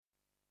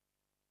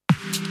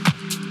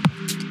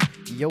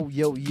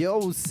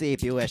Yo, szép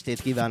jó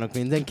estét kívánok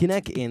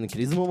mindenkinek, én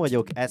Krizmo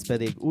vagyok, ez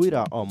pedig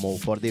újra a Mo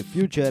for the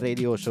Future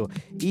Radio Show,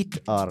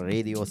 itt a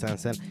Radio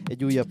Sense-en.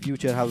 Egy újabb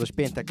Future House-os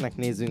pénteknek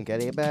nézzünk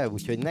elébe,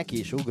 úgyhogy neki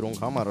is ugrunk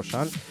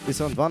hamarosan,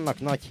 viszont vannak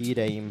nagy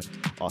híreim.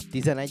 A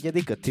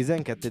 11., a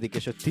 12.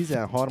 és a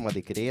 13.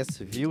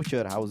 rész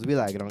Future House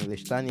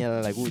világranglistán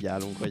jelenleg úgy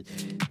állunk, hogy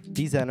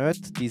 15,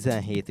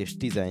 17 és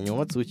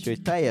 18,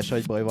 úgyhogy teljes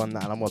agybaj van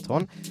nálam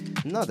otthon.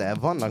 Na de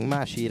vannak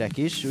más hírek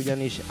is,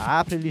 ugyanis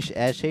április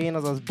 1-én,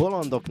 azaz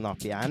Bolondok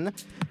napján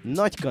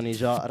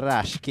Nagykanizsa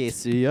Rush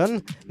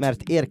készüljön,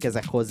 mert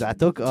érkezek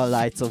hozzátok a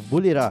Lights of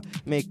Bullyra,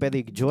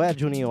 mégpedig Joel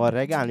Junior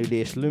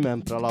regálülés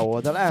Lumen Prala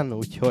oldalán,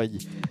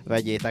 úgyhogy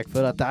vegyétek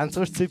fel a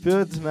táncos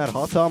cipőt, mert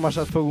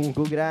hatalmasat fogunk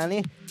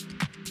ugrálni.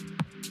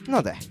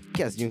 Na de,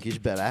 kezdjünk is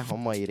bele a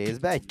mai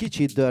részbe. Egy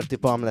kicsit Dirty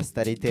Palm lesz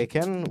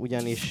terítéken,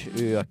 ugyanis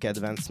ő a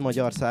kedvenc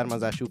magyar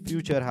származású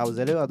Future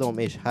House előadóm,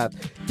 és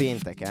hát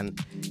pénteken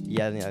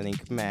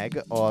jelenik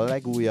meg a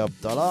legújabb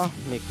dala,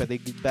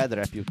 mégpedig Bad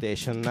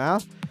Reputation-nál,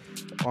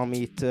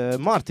 amit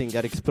Martin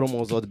Garrix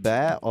promózott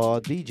be a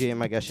DJ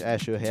Meges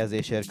első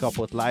helyezésért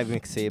kapott live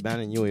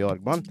mixében New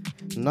Yorkban.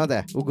 Na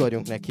de,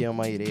 ugorjunk neki a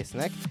mai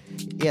résznek.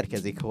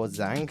 Érkezik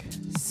hozzánk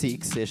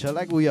Six, és a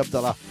legújabb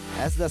dala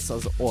ez lesz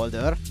az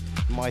Older,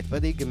 majd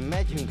pedig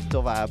megyünk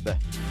tovább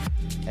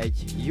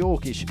egy jó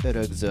kis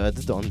örökzöld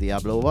Don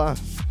Diablo-val,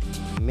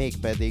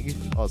 mégpedig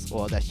az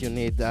All That You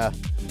Need-del.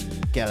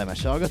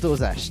 Kellemes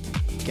hallgatózást,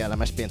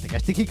 kellemes péntek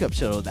esti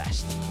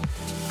kikapcsolódást!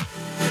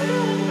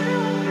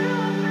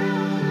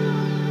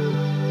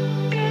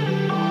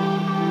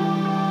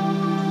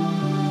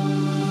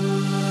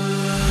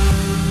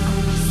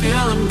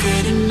 I'm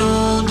getting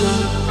older,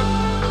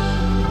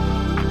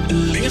 the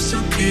leaves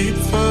will keep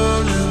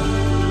falling.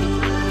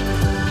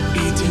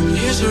 18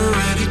 years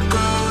already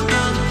gone,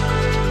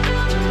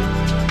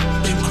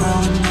 they're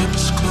growing up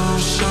as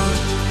closer.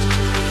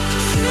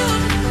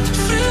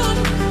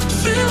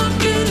 Feel I'm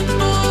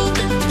getting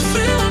older.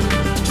 Feel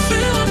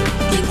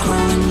they're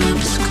growing up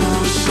as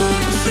closer.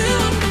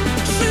 Feel I'm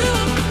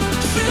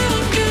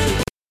getting older.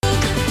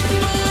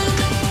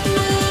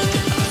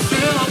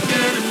 Feel I'm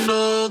getting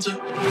older.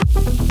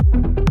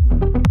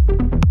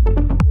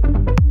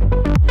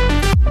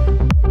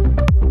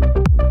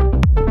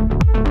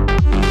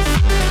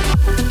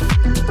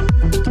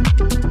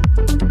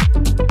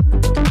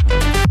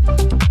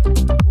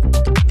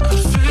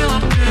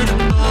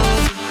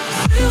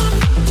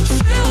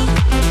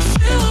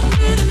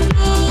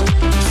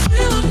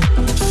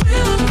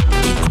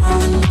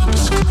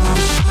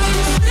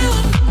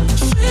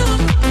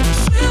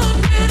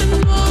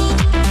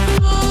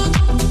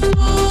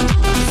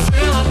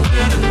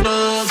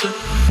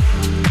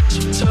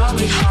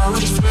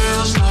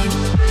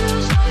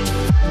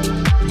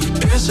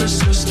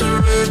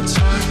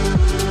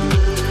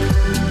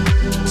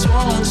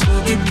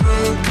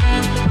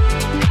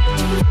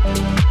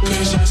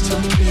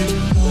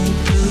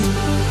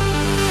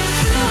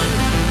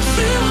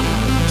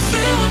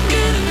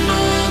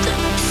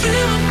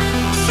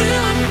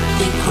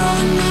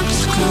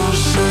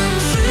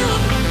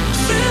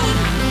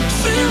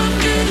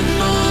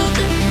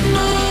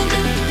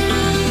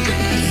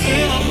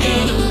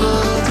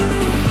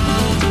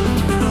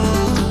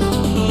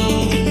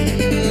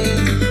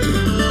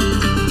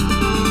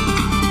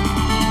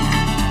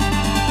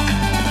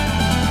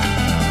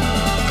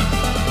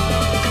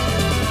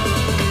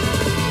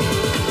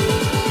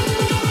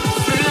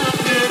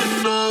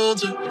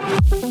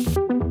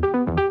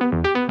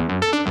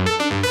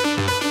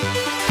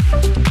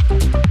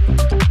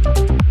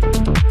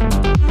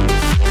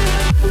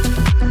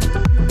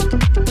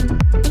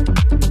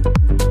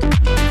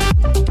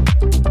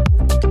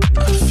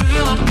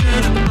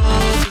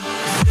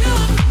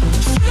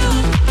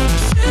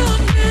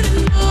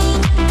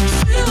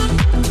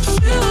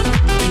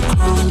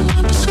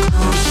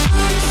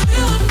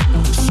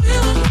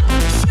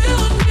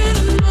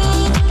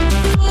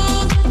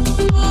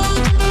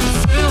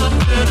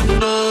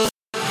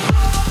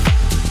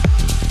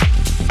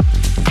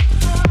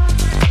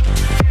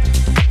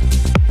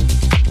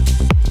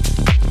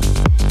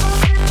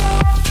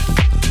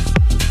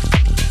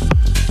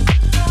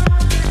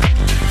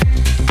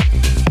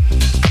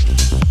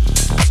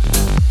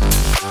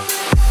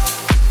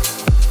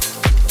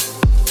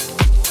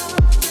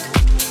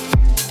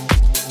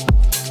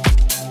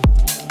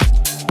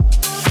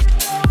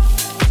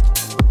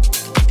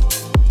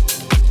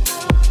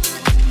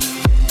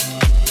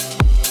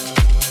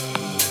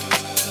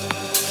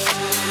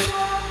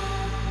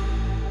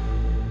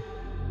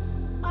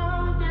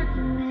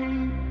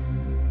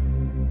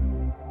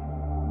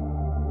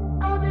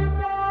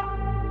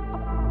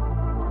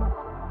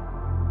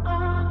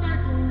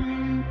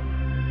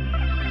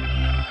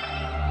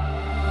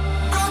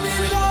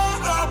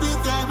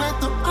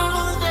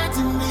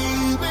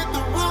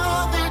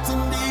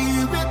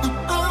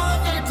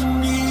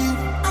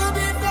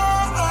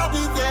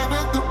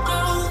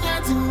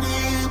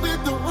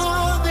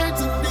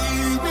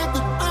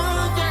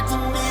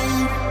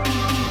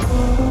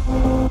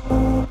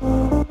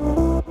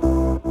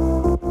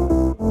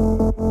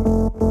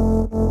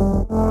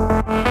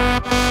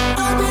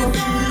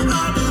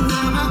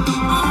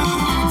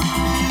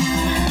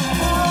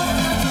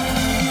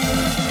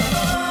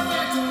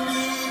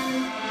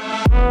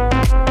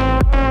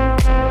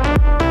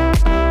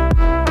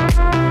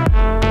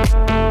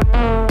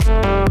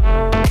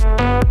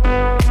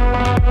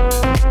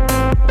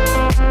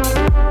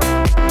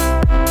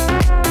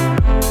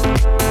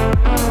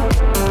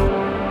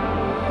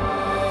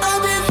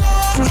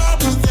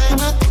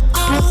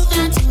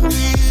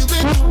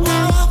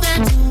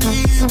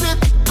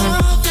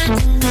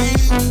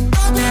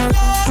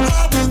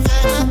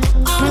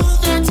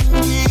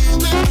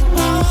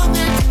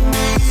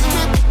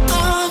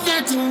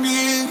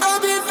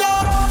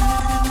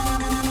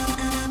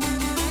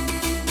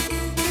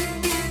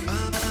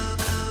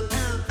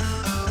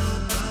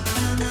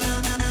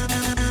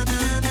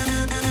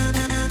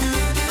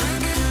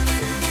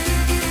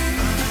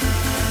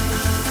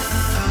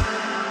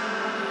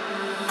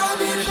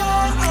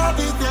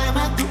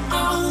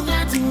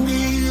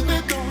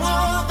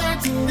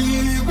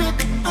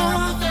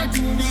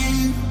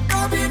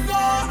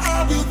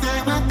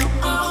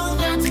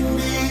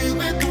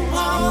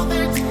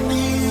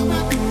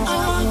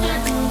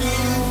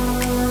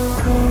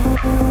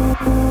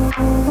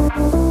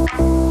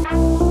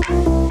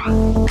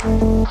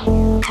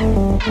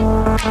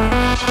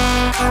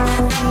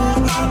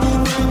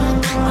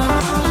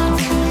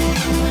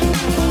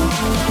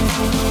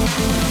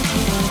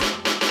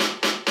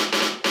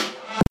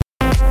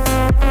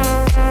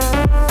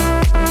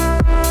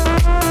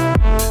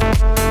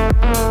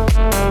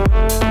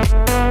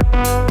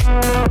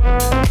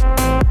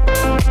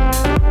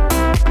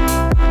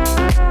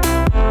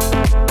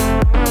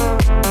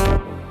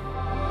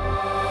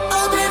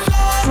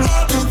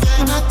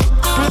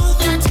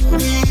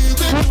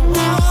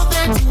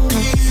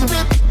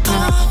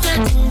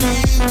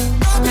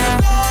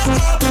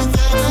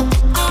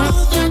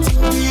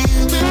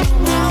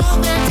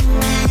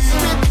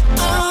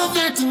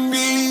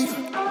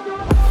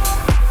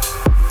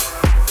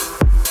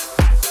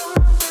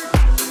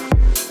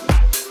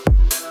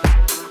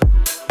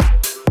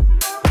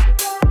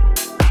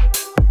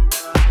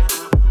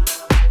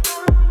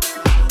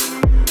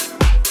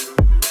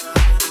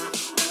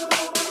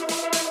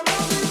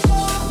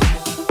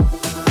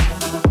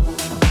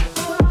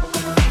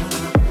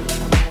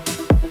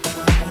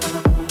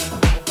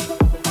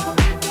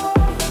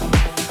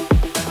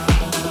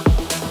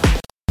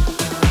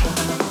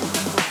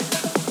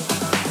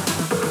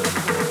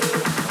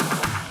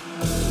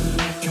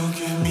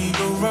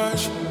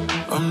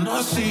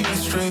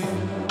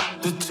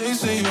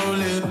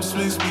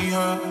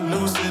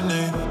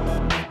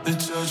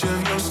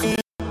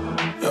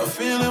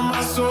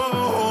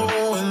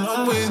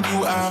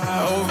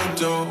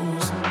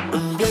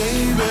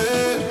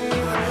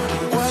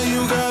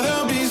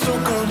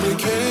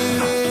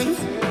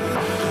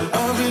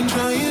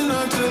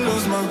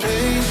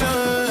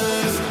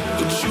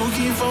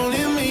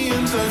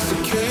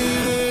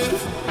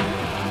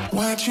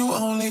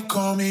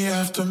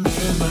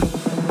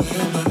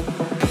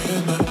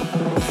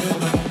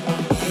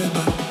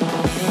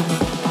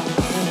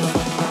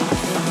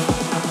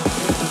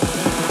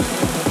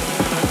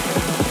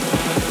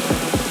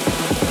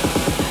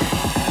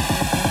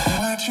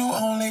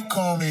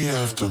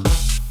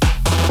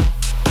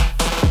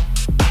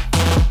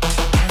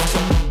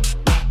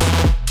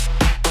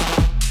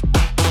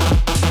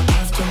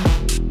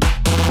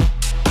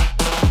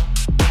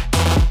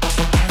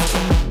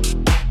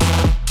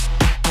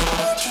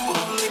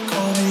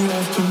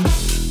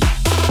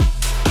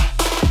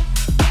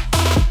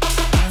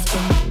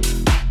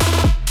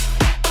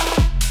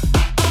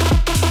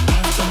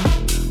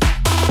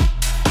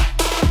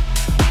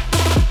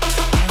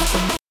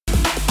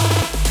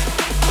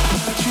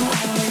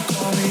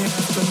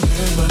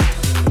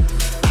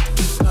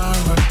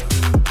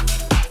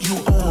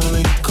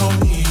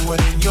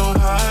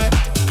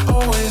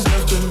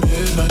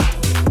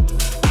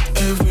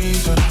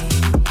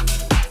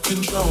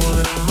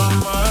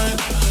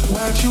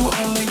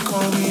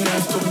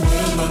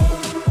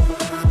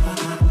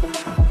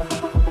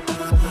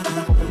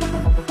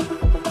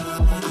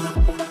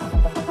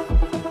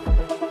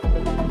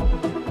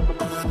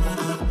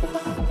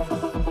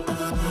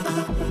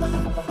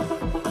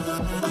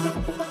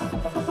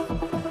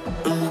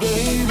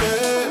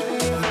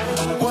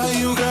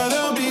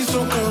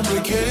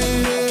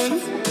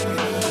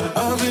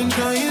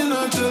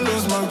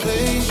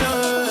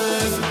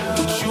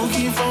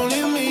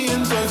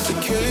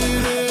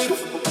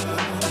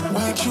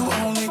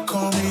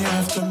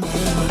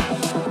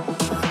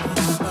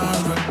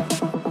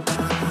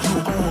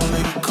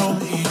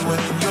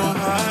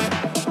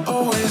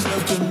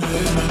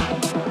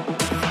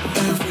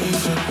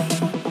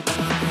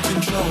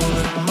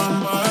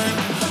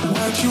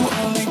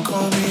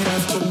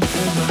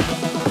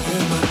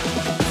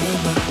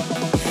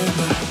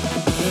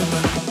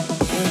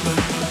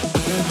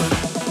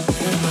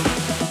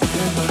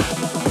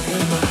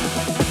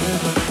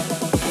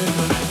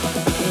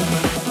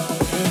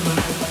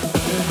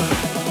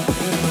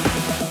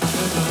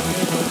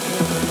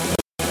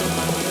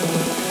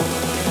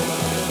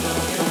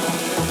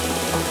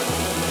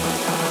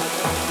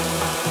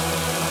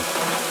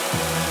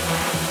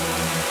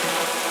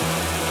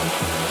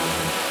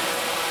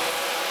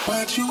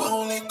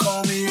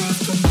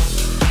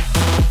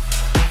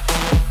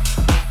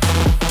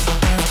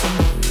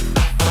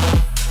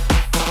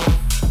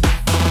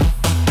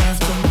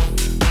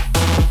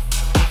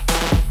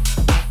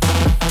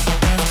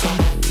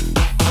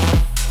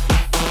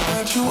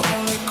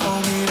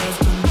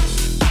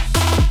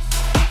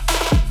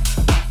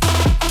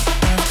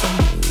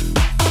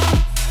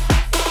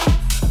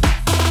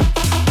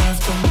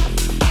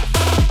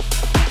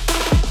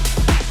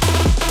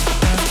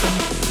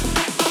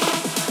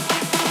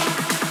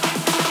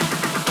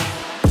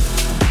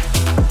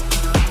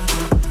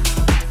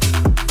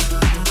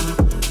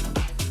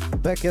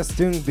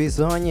 Bekezdtünk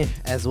bizony,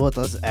 ez volt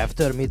az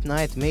After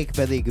Midnight,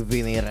 mégpedig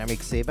Vinny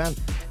remixében.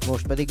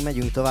 Most pedig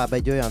megyünk tovább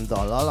egy olyan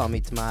dallal,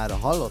 amit már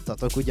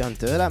hallottatok ugyan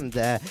tőlem,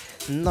 de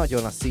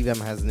nagyon a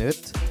szívemhez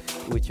nőtt,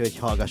 úgyhogy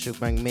hallgassuk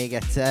meg még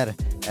egyszer.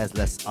 Ez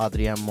lesz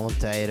Adrian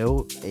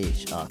Monteiro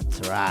és a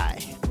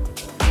Try.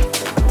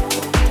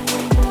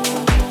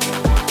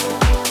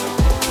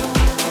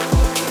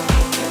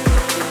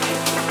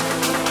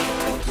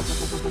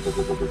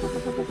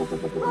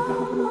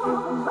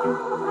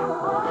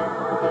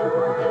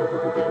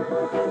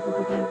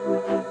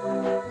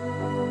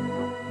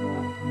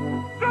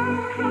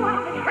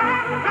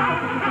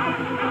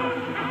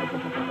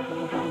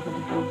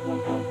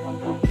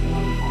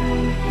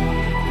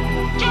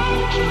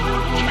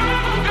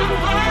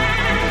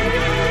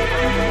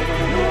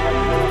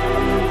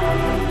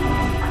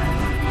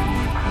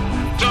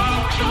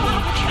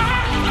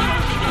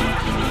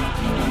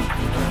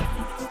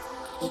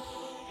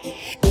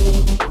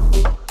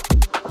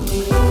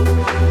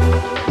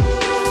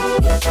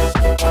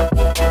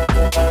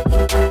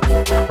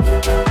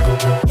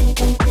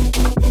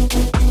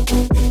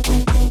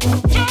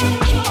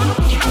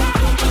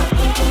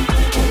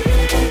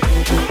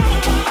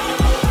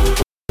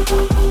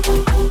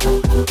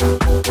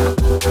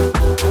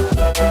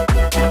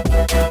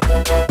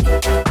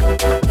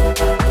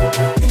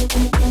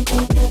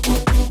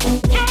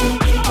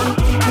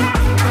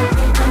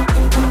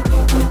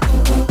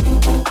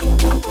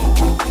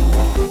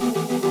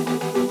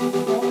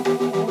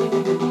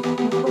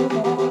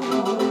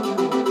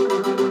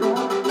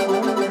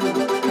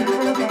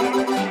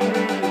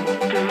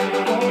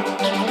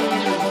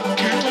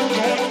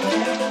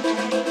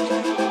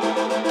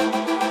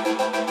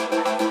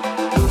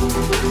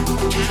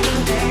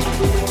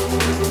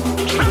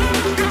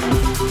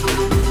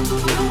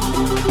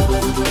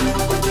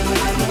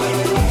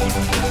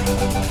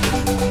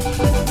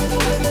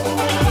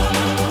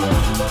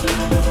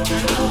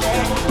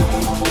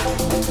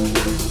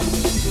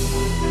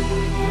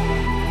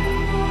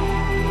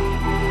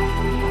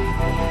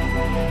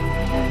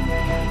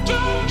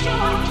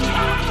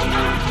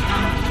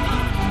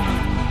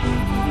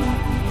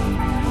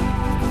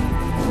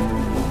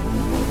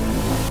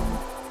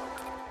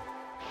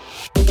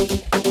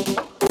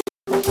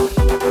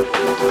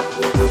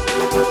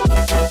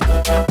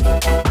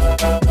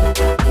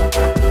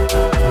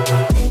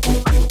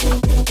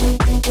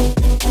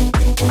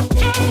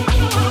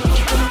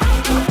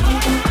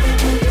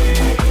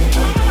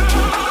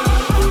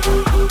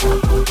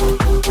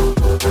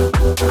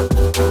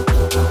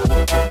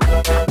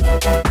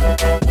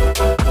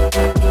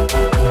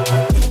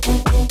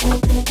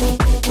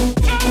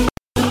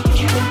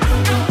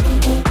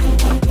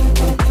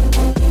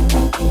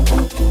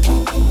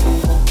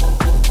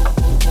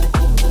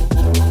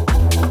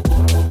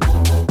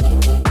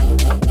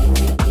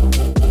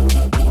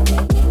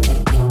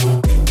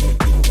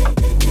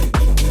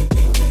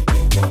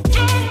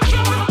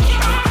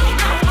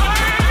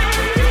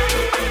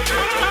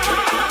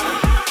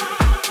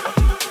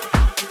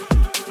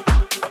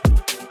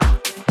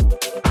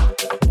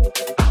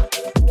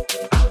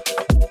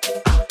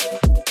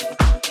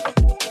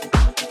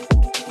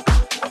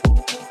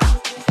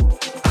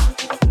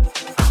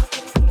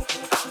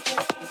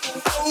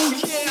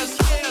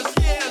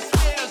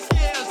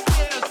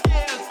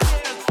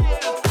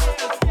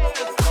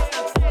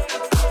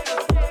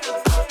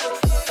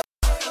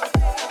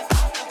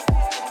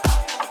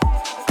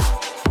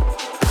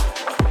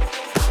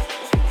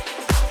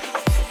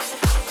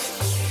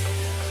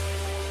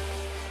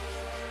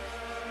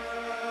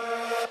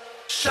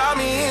 Shot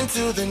me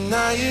into the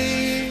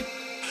night.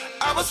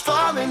 I was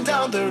falling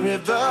down the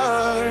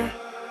river,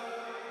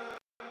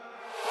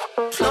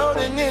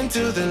 floating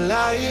into the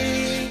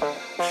light.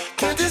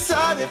 Can't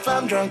decide if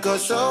I'm drunk or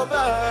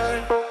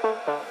sober.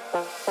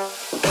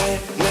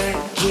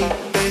 Energy,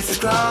 bass is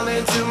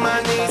crawling to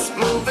my knees.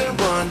 Moving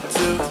 1,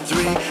 2,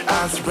 3.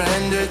 I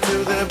surrender to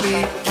the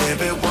beat.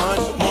 Give it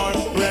one more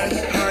breath.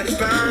 Heart is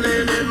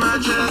pounding in my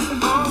chest.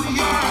 Oh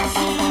yes,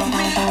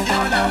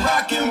 you're now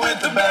rocking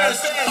with the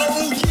best.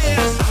 Oh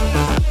yes.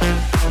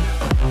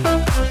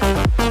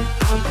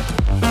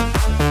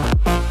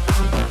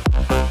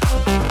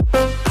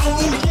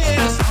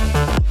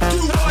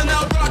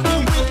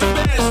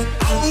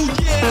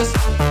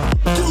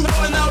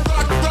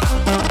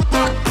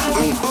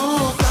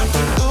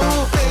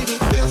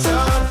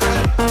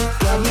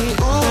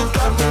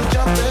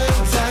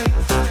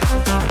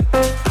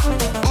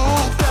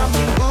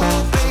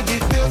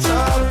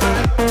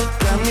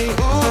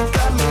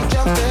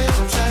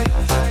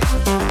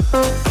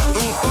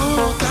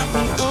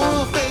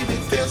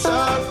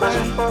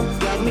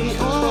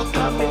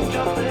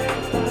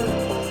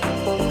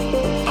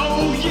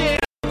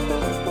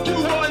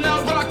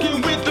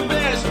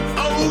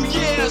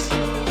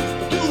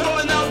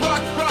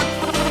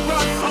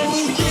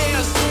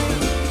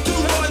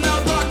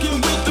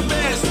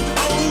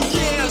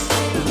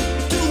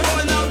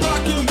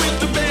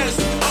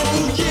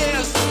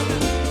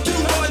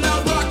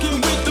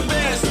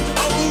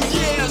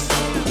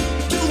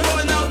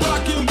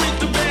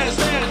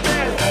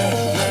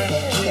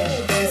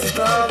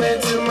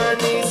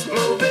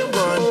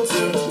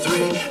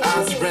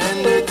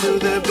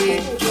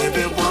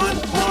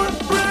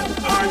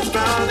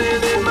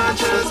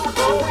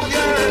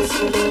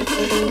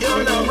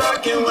 You're not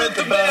rocking with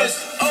the best.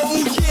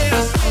 Oh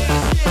yes.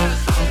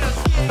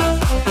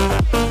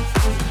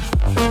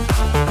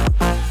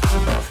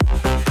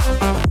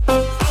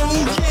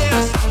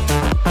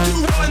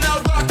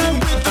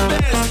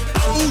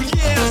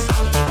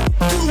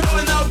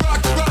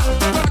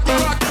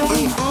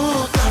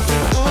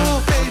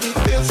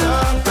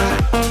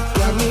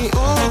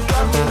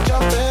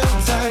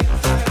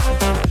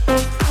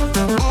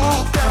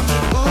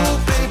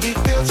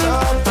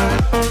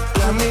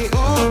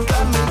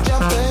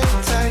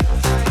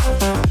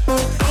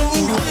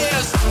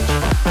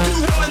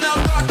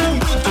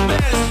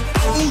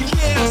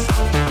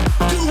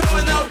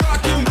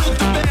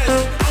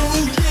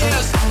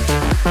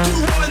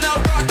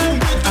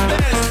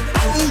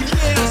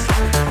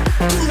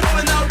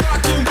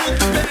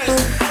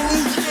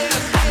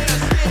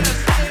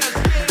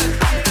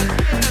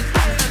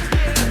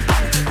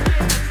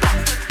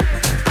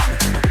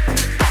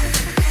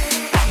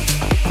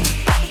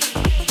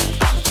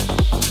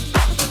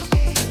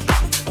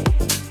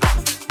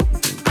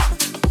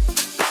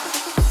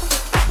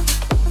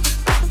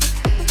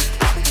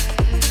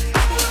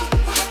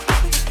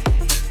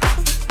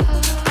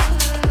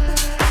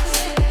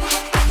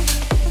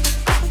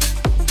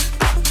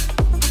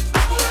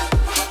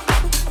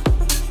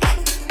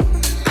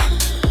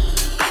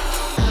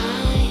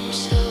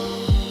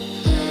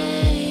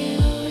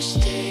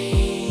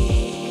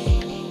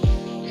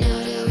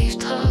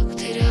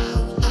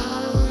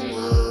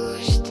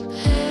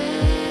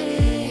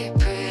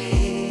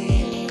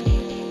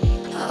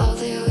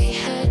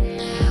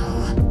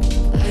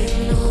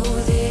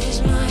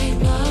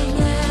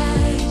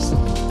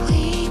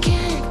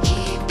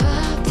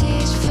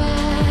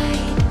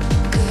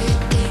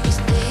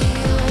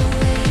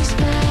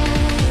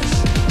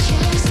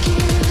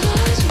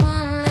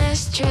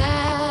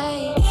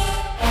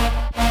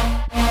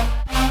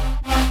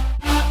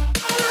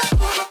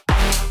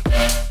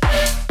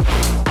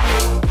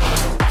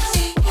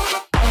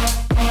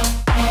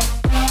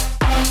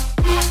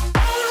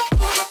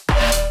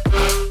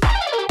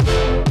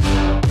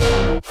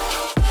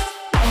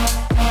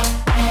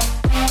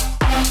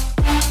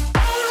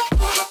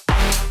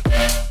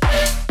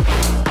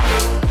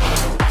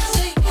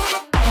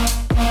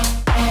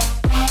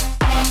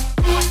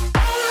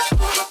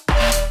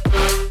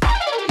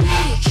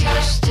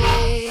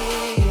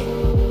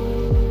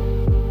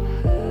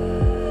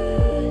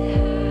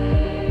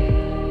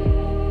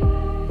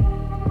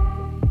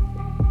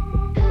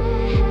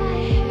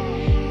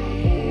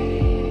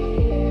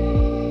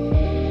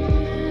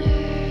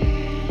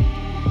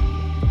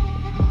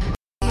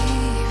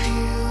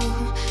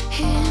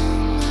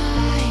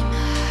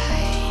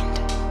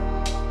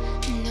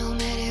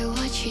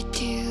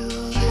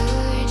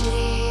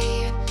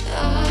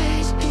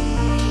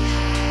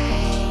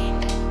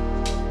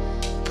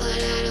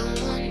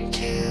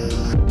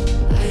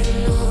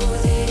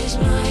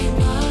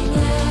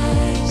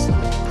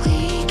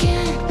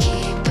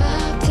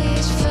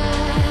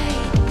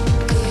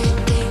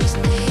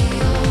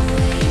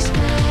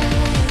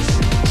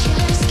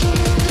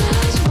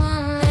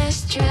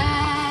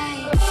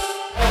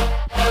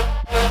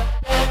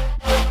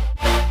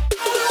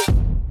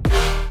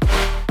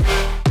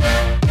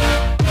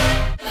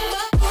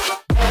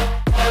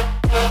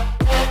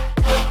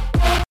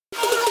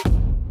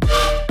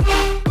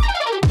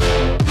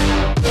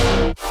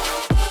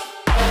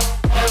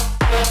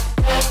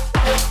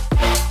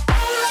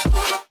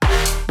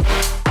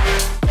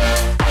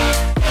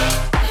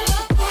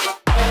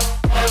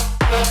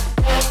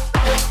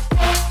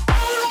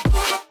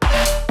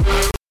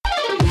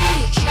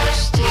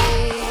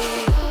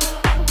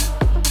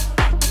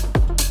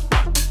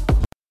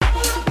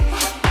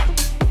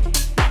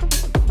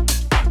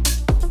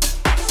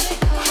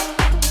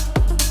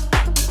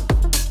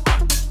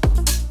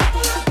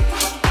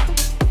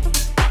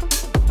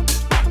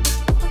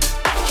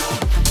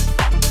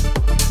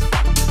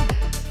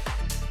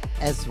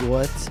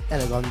 volt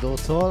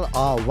Elegandótól,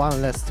 a One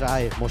Less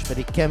Try, most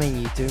pedig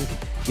keményítünk,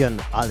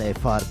 jön Ale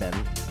Farben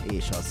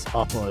és az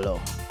Apollo.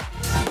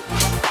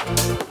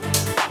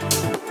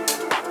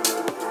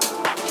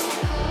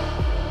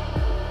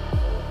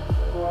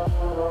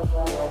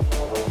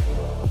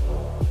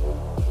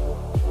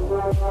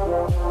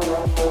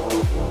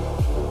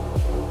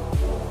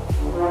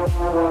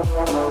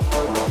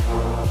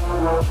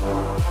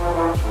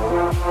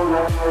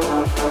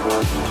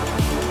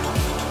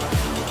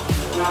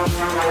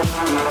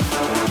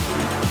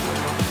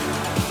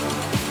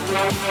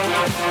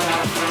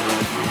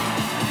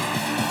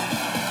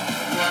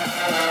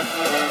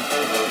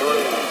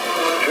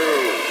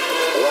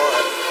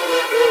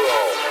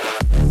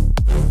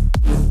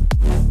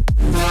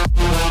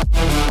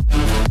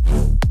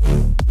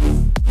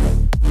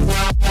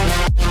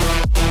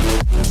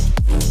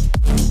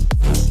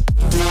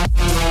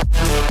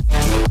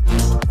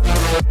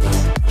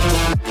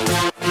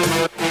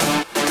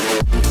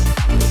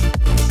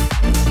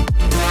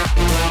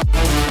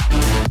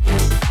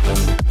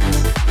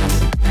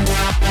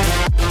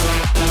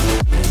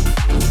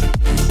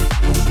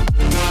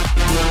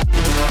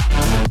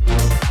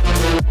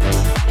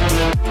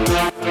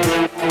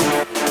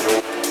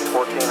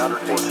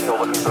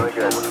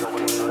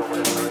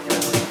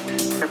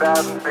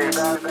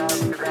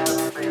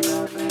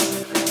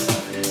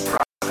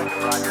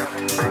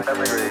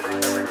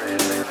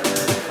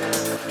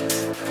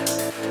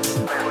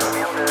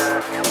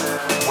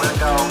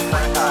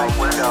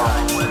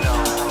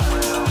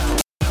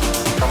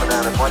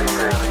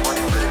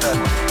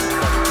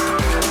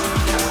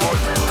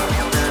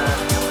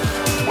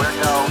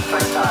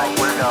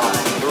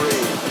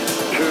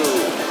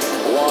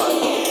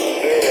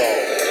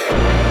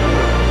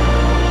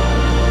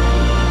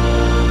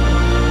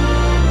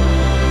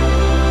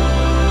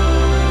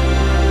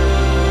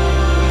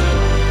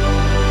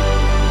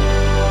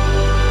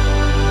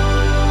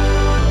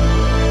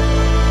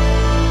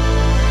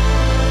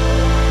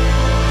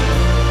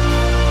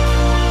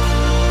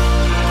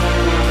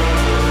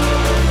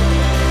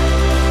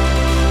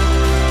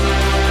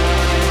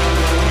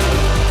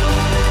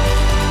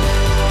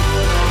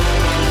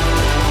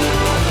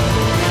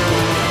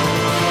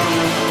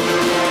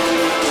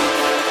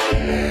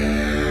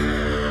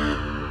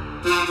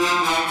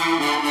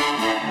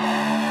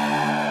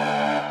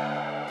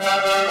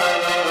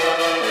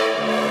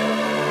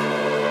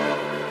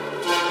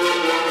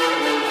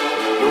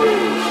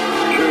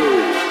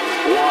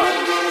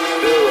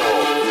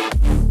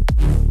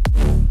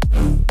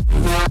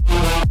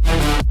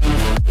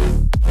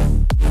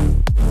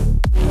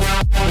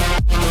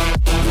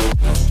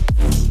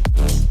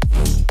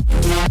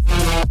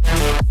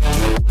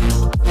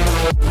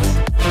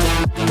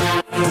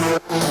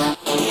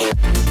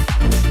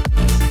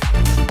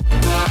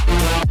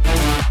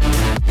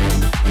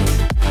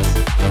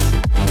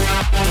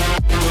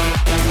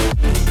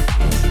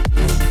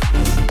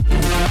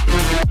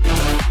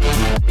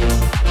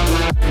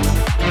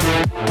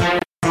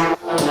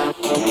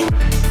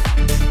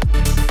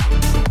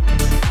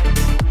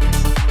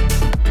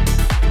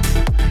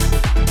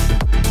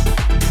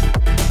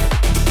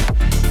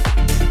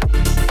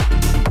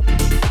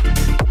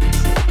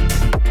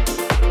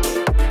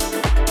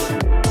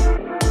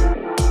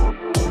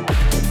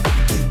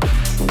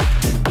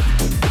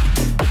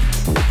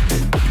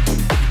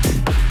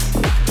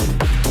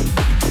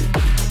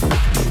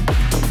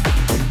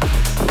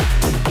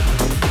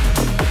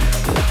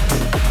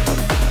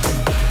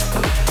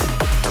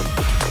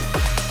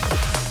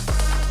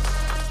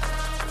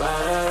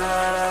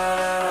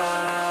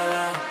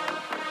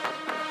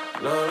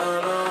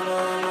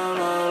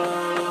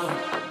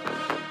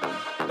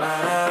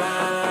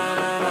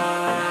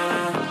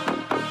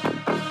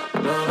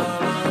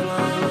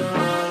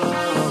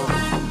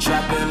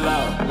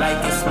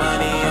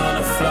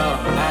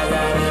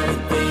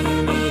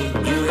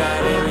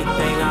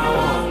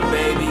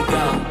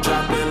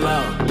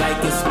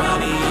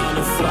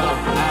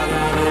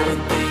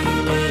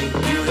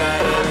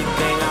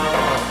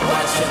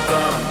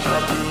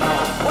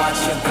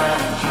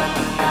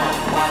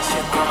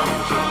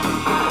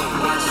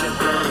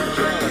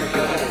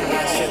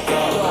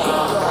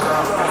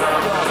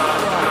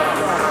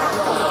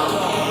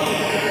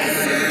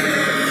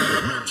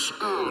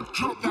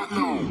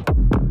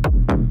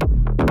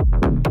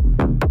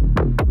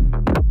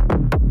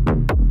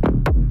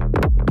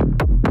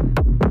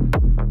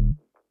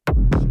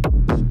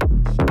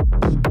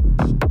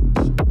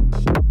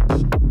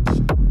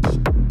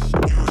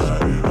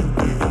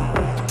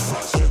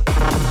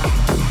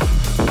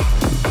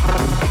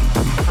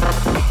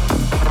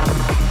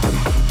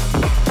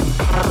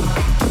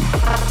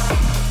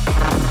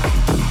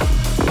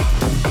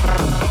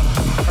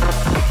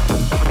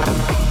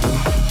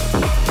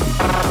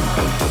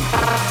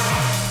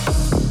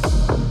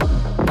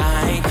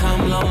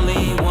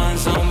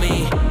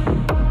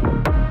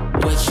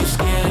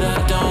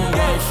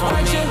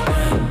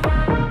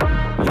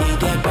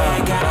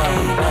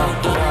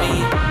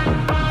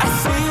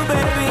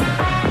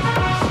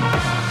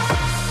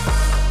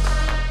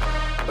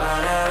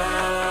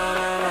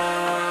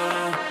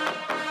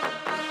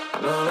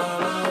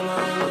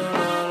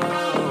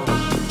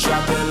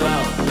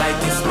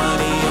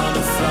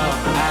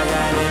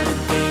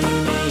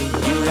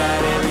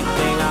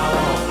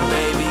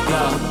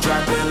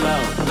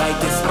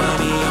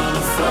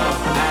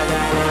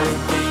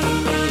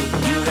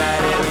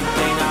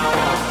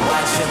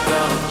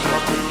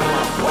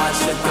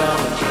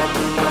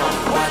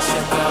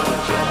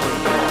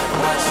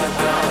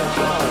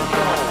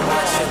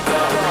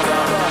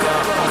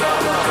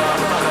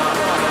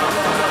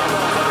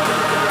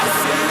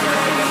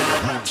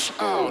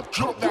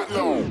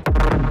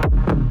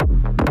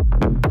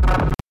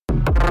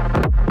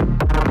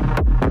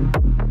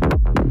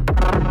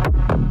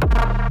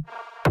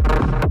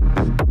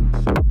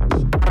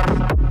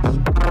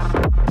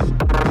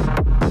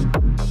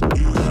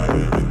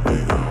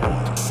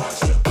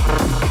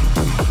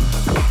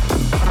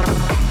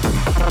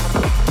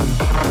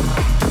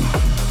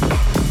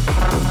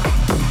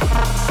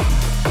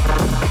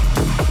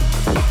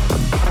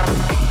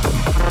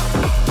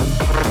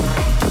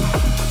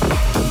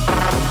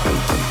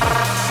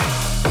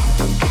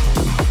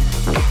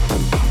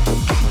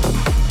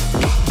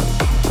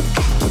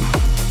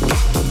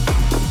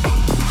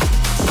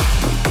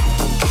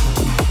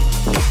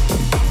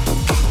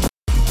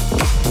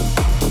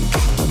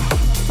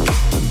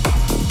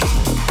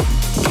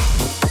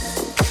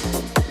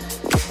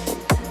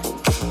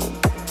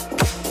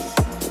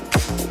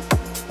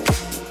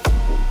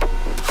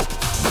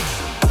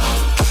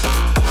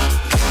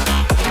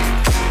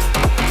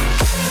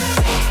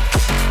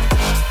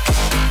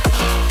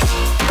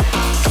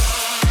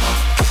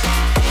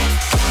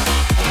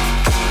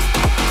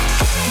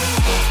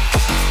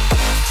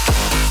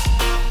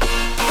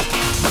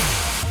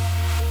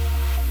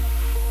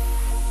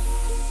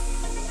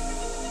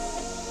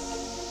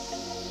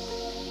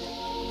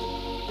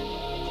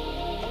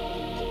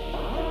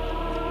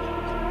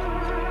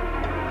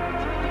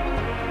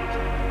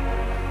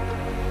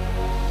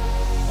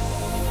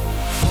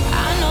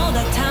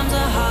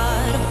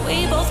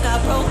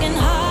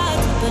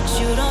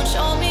 don't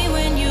show me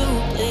when you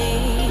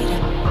bleed.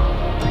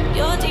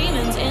 Your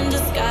demons in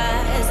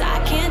disguise. I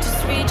can't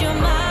just read your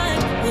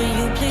mind. Will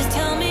you please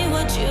tell me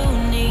what you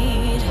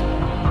need?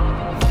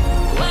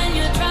 When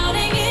you're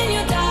drowning in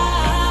your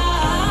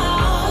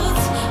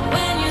doubts,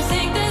 when you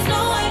think there's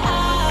no way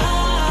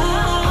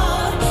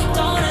out,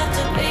 don't have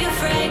to be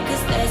afraid,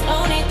 'cause there's no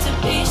need to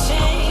be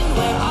ashamed.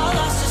 We're all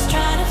lost just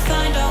trying to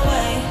find our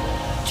way,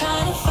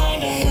 trying to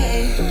find our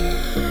way.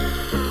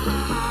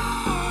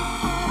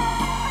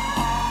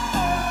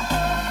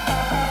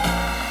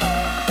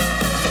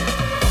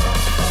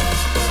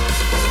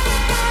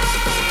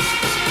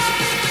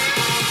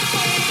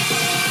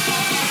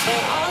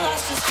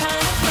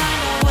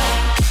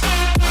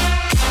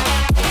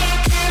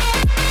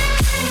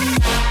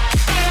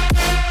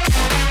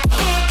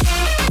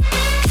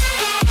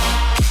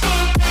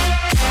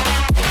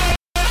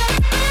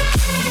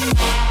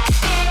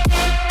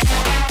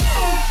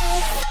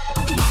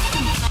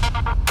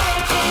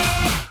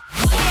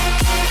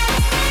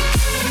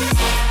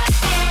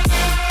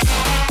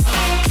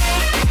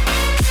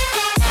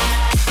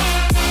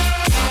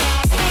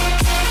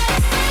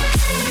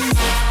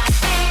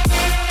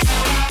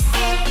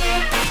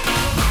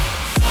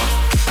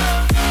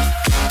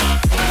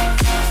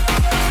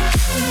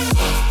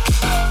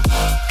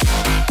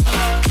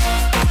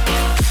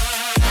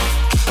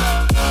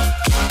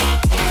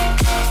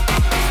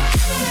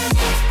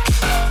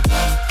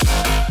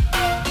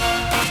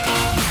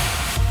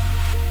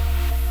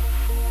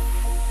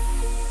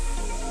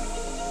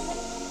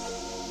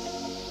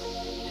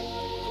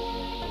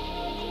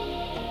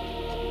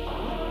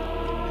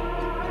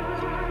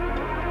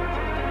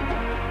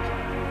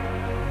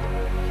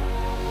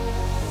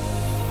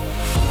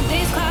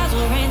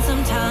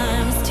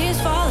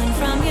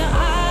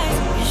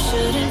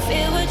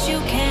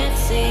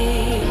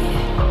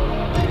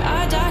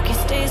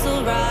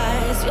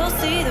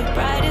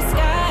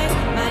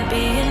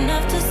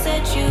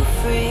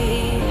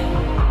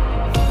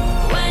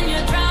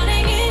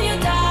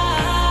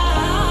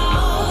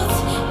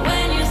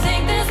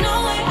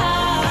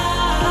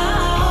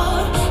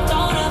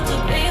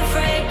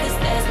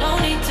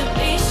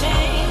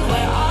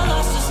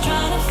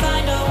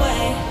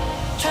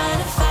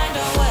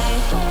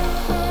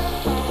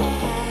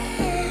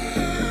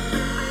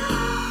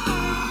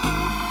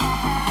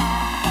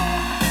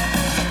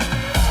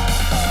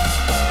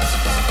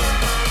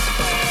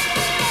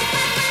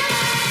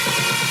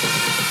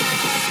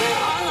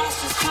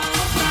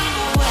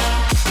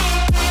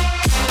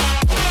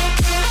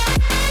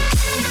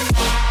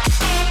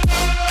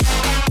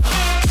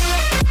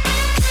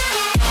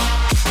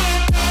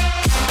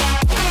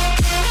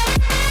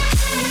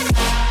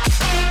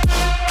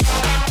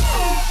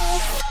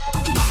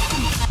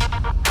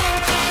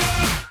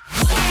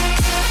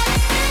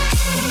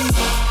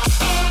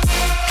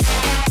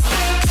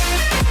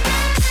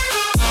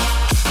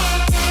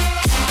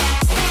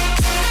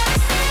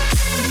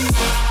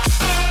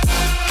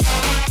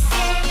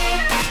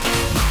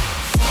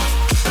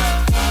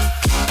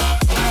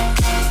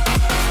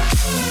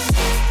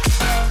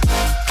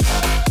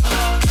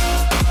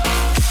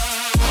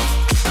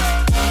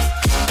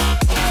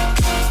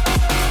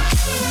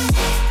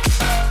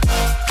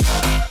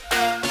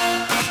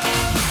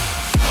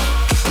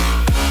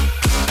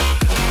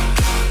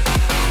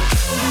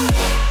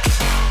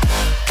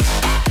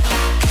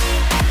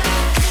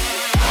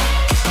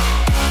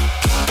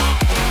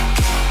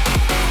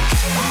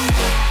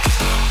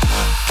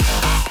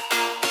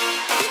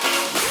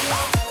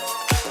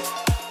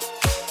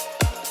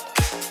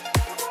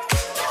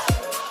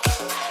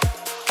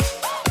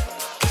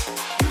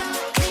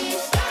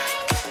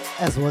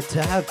 Ez volt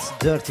tehát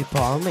Dirty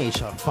Palm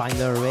és a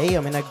Find Our Way,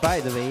 aminek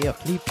by the way a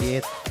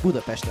klipjét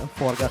Budapesten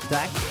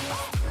forgatták.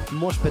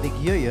 Most pedig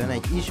jöjjön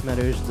egy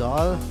ismerős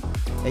dal,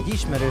 egy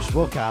ismerős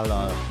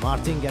vokállal,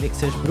 Martin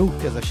Garrix és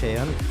Brooke közösen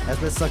jön, ez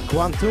lesz a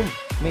Quantum,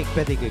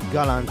 mégpedig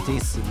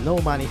Galantis No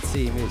Money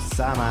című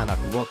számának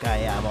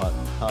vokáljával.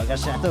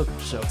 Hallgassátok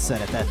sok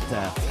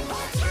szeretettel!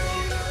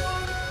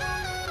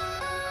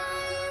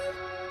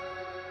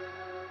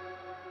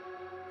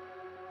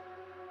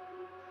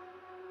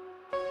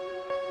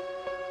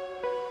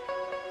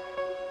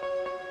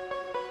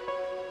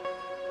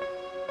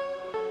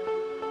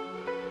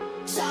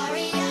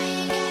 Sorry, I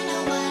ain't got no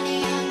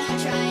money. I'm not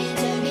trying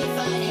to be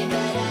funny,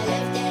 but I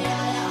left it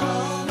all at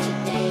home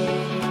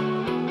today.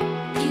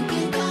 You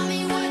can call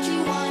me what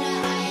you wanna.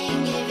 I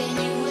ain't giving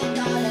you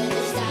 $1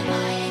 this time.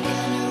 I ain't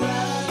gonna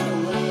run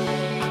away.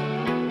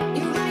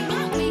 You might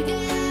knock me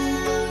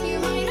down, you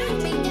might knock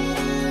me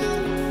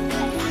down,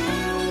 but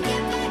I will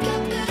get back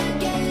up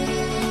again.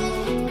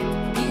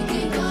 You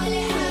can call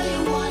it how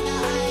you wanna.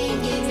 I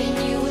ain't giving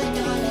you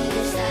 $1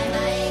 this time.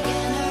 I ain't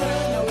gonna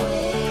run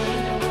away.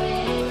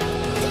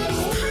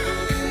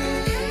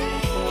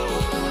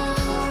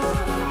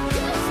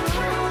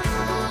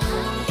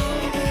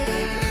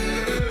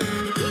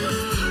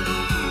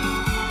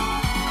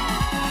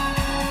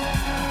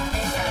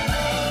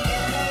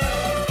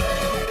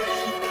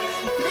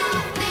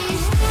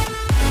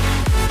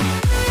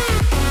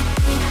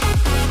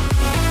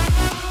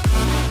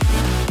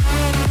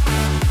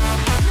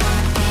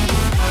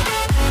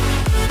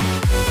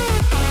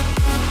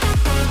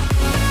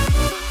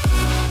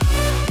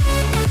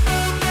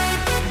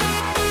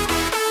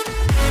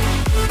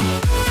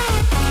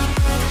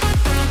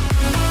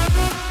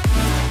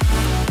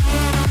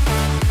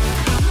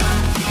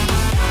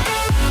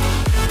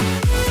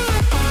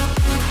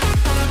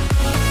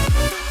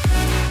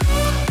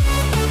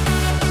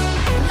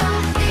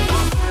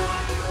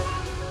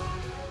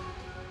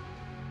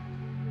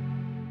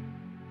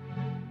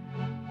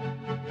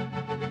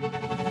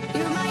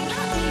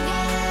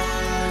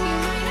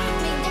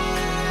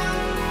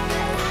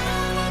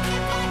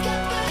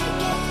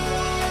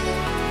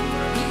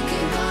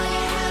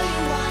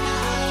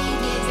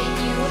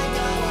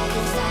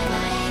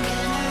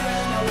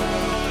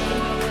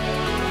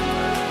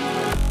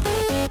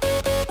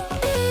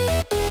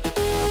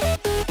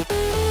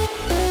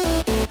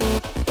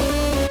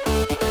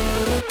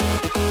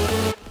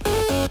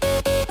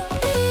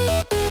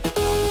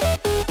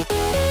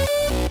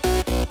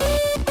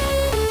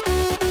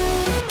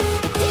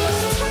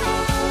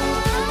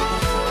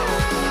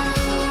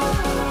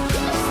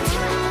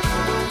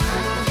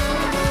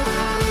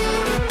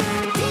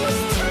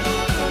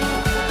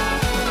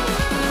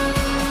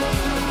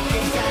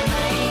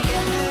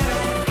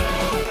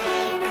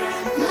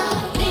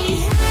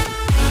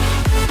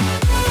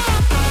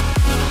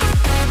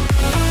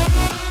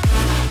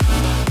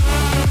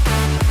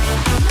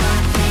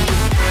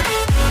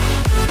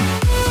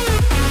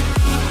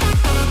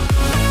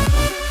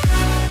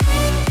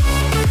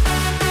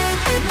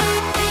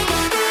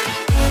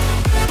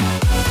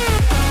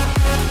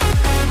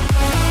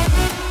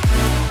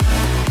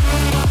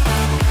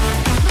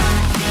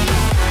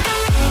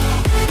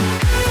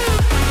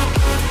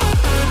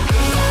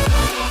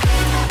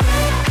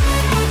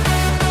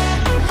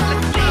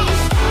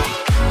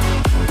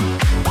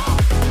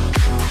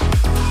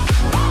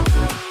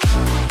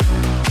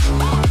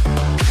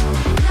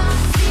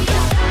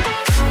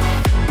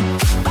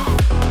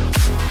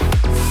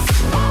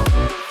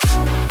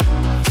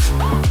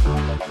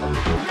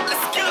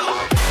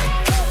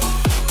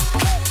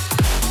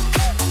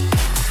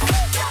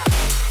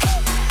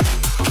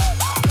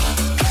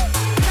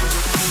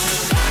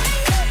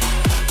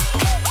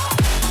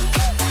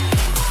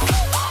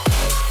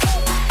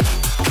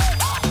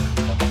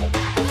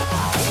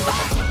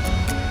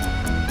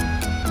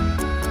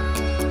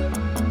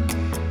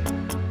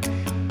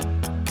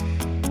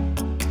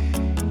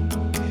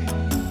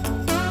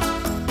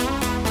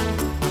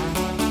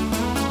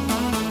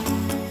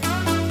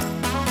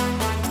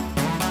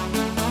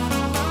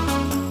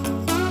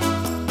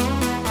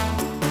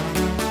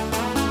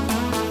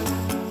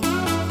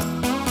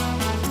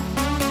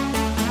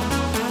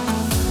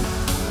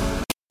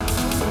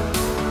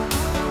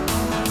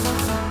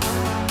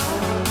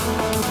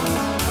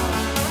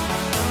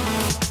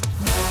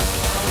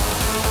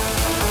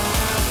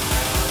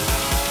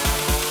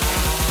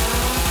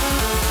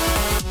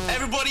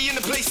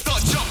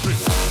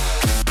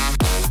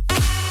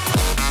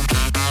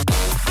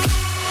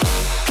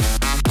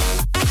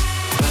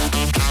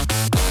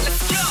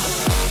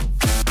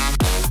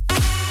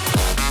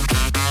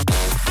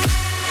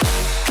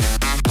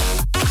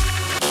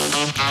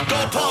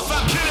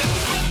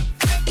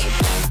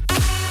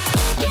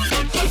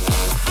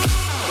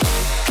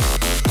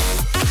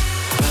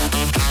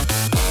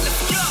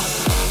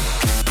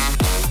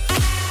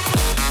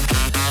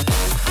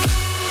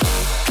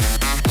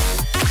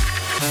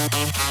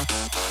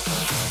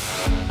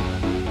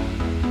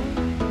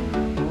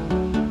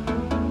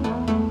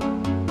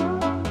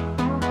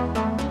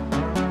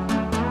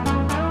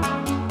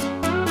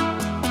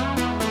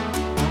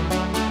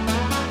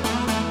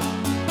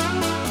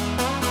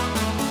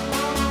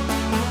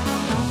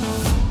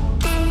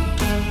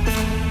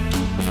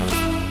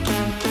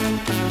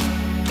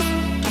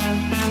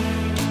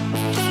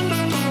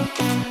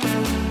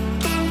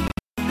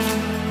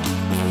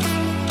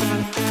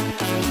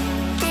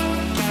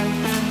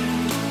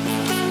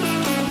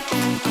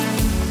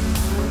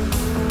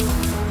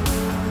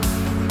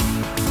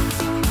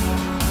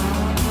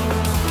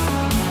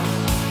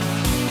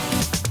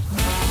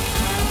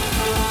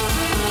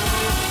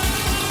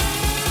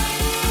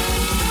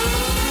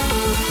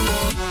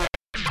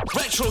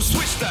 Electro,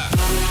 switch that.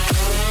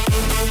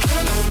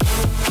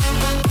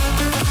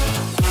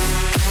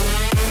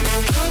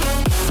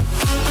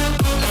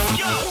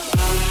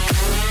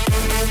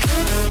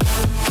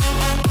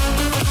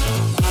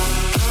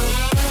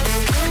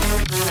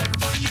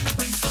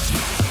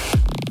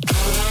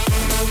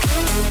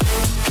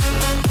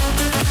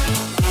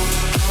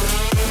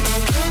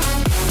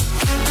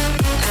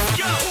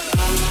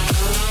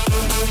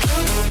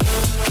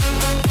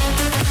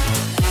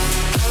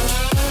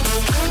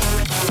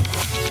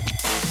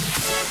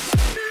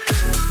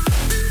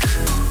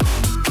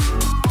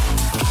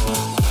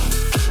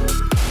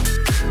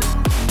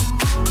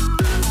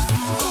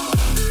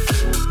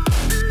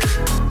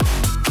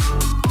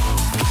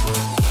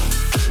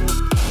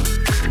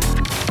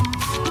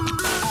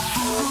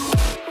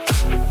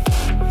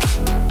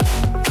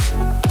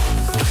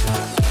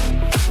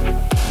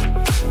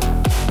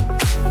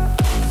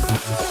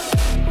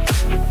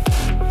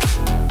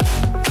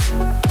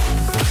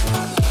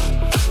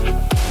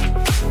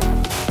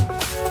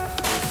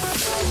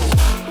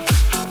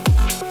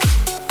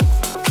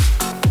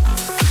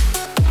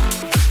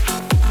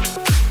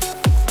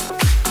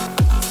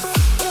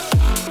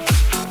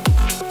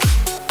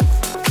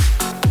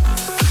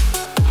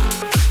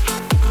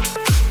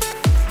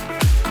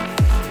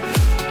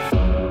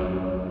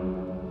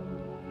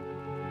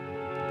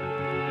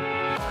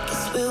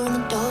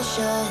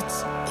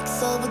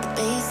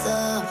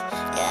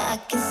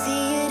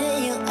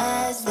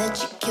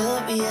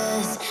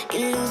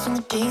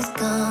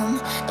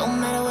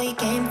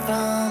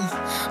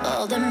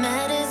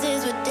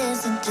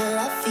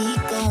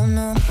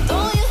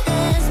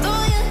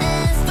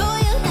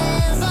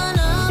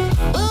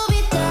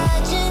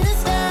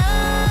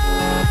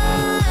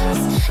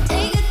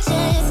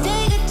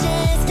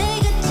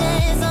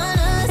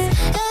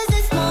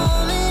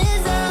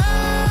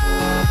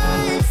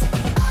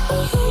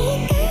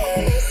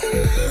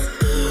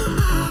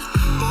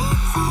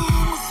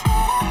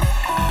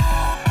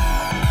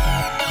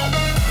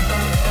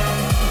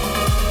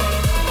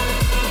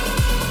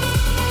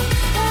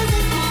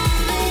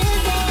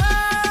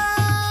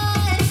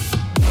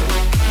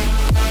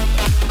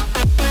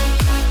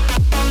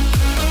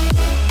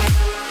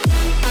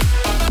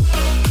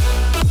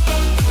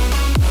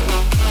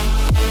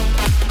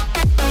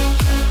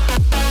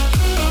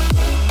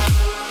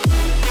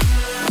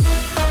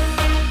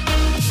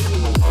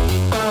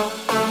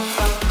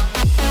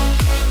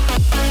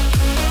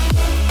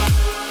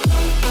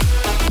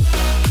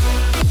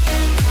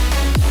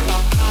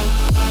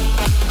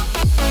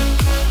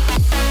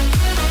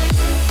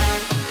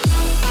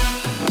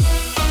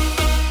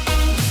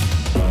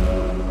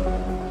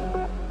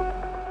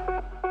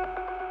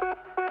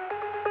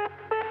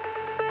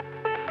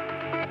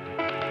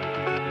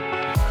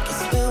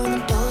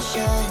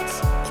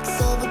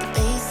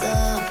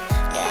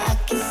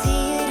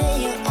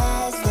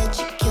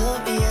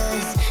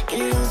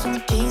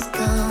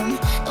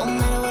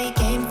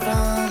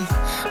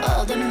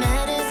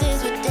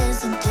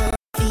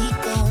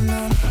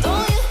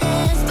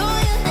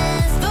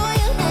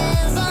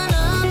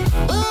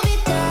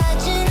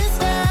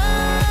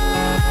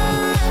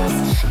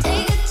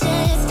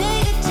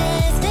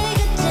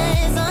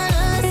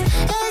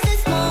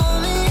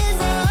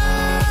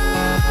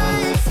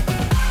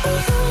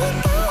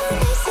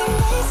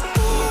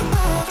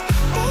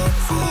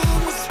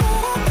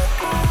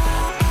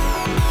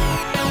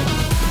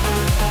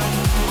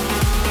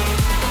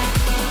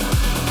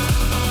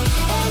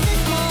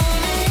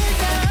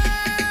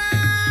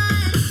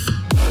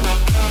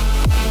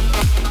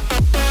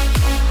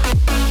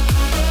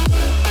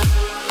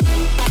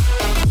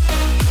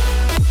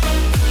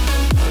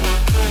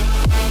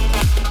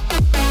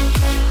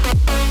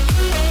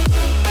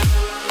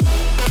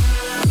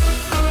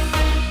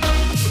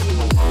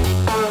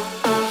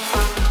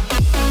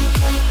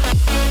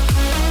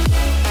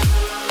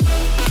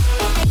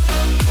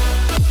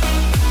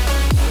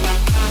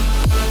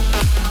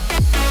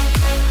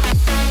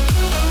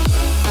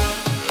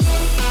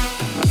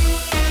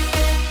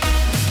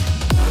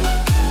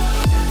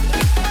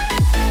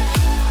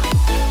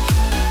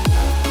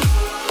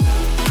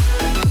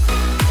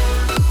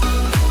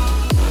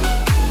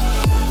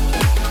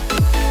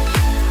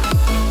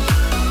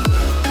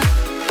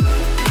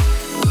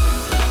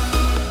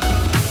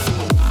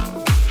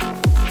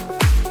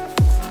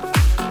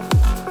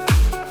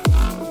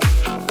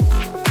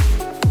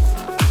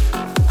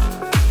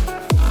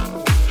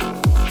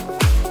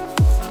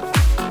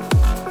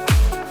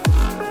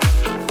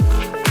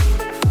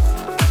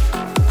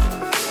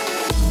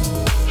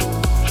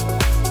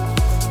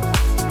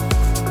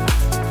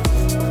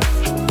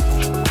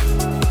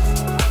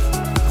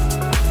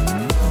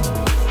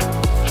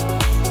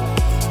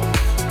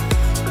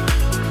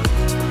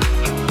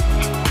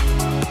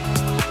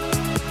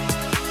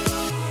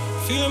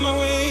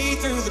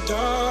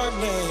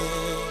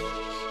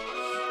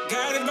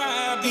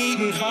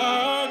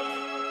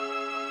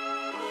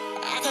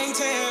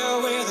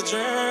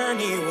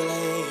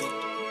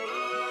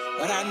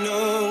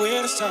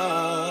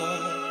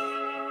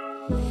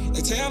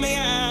 They tell me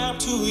I'm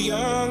too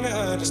young to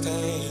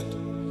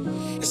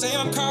understand. They say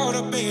I'm caught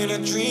up in a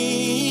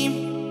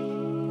dream.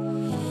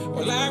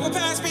 Well, life will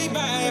pass me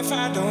by if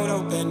I don't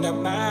open up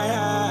my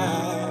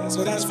eyes.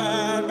 Well, that's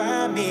fine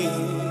by me.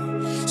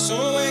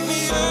 So wake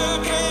me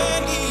up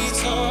when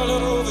it's all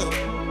over.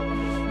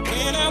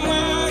 When I'm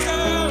wiser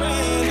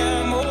and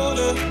I'm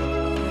older.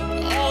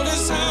 All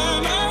this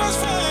time I was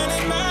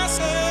finding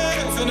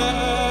myself and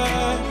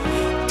I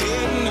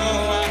didn't know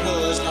I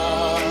was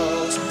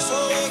lost.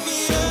 So wake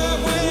me up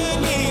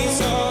when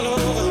it's all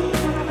over.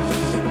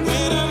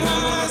 When I'm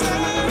wiser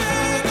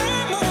and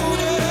I'm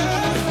older.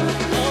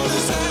 All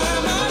this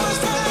time I was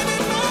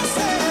finding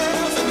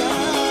myself and I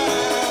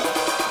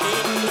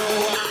didn't know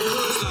I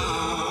was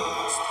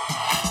lost.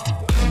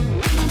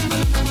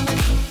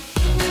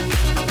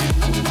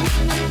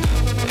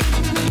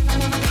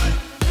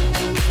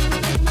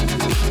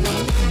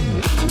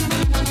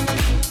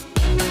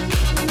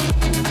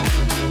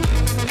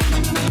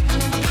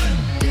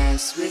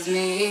 Dance with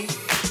me.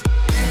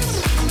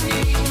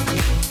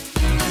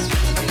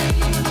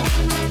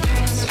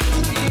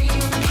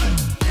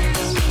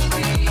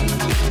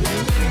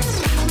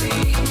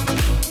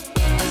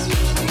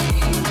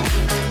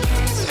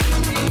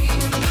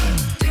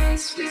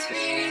 Dance with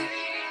me.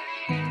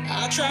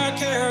 I tried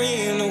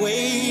carrying the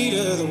weight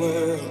of the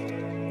world,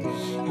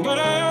 but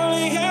I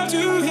only have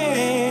two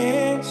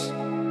hands.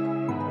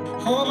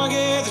 Hope I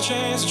get the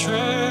chance to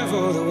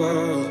travel the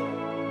world,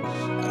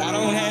 but I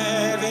don't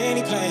have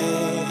any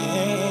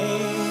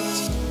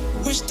plans.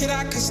 Wish that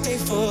I could stay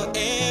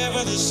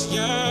forever this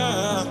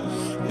young,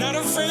 not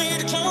afraid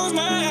to close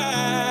my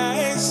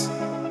eyes.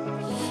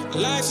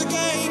 Life's a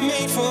game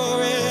made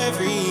for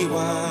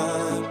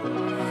everyone,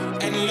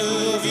 and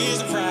love is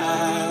the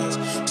prize.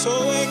 So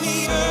wake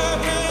me up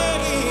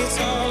when it's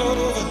all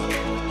over.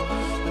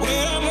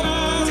 When I'm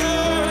wiser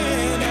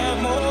and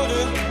I'm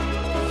older.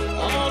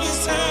 All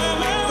this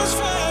time I was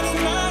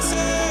finding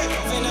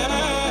myself and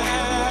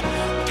I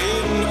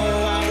didn't know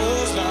I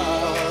was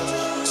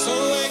lost. So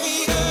wake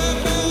me up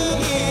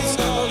when it's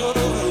all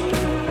over.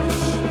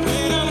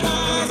 When I'm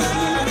wiser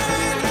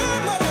and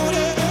I'm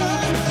older.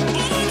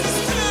 All this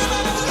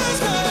time I was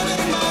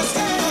finding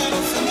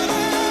myself and I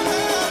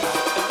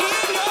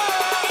didn't know.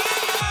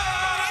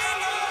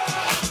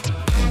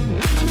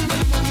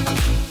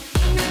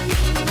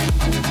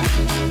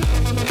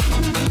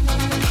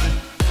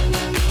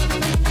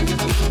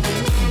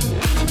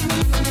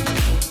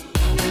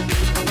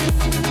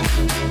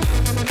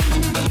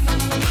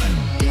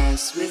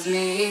 Dance with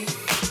me.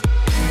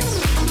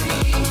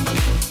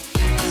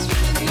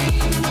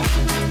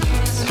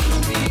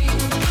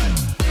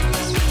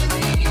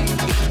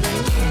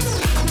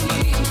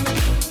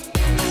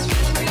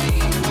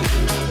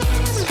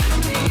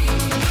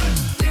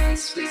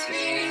 Dance with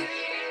me.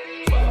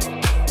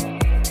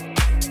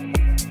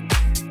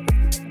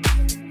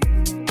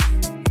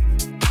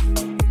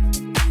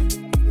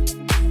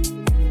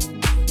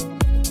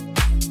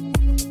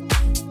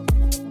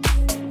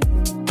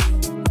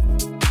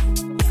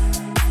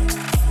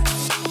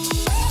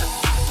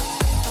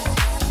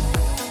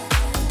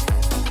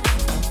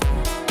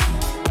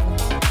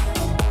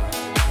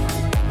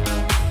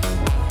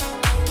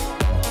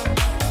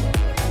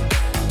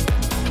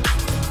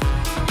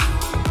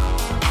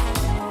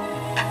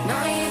 No,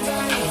 you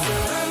don't need to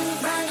run,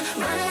 run,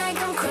 run like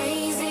I'm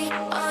crazy.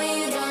 Oh,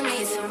 you don't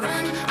need to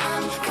run.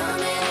 I'm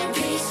coming in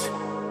peace.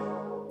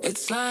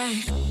 It's like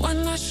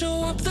when I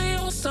show up, they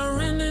all start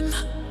running.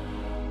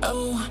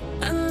 Oh,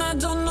 and I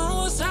don't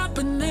know what's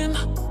happening.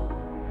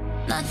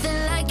 Nothing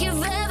like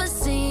you've ever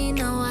seen.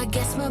 No, I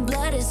guess my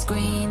blood is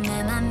green,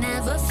 and I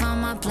never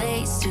found my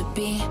place to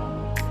be.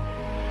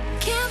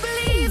 Can't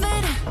believe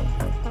it.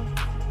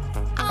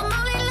 I'm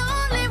only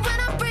lonely when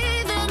I'm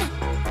breathing.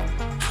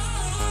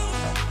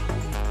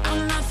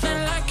 I'm nothing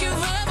like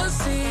you've ever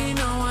seen.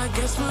 Oh, I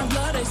guess my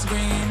blood is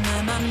green,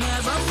 and I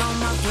never found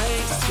my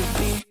place to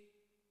be.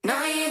 No,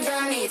 you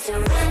don't need to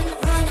run,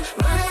 run,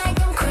 run like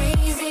I'm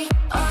crazy.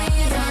 Oh,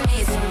 you don't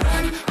need to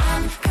run.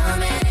 I'm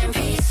coming in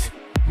peace.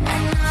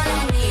 And all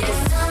I need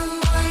is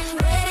someone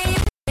ready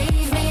to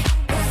save me.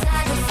 'Cause I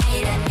just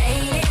need an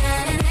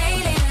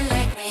alien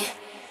like me.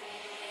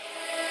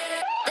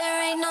 There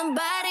ain't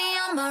nobody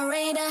on my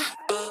radar.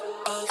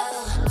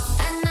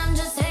 And I'm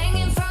just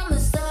hanging from a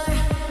star.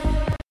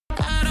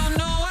 I don't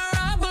know where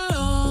I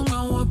belong,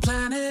 on what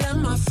planet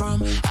am I from?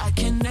 I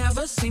can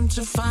never seem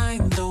to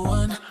find the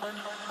one.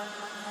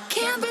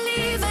 Can't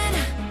believe it.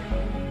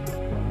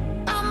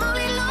 I'm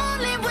only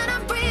lonely when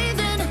I'm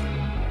breathing.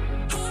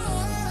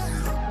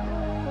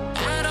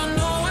 I don't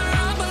know where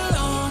I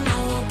belong,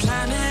 on what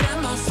planet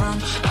am I from?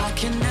 I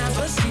can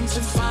never seem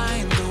to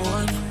find the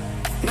one.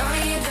 No,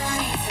 you don't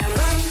need to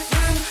run,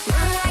 run,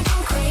 run like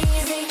I'm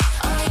crazy.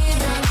 Oh, you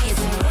don't need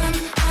to run.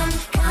 I'm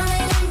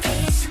coming in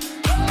peace.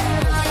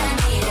 And all I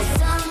need is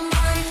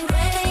someone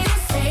ready to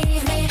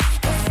save me.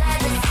 'Cause I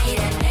just need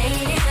an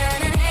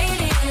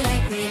alien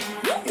like me.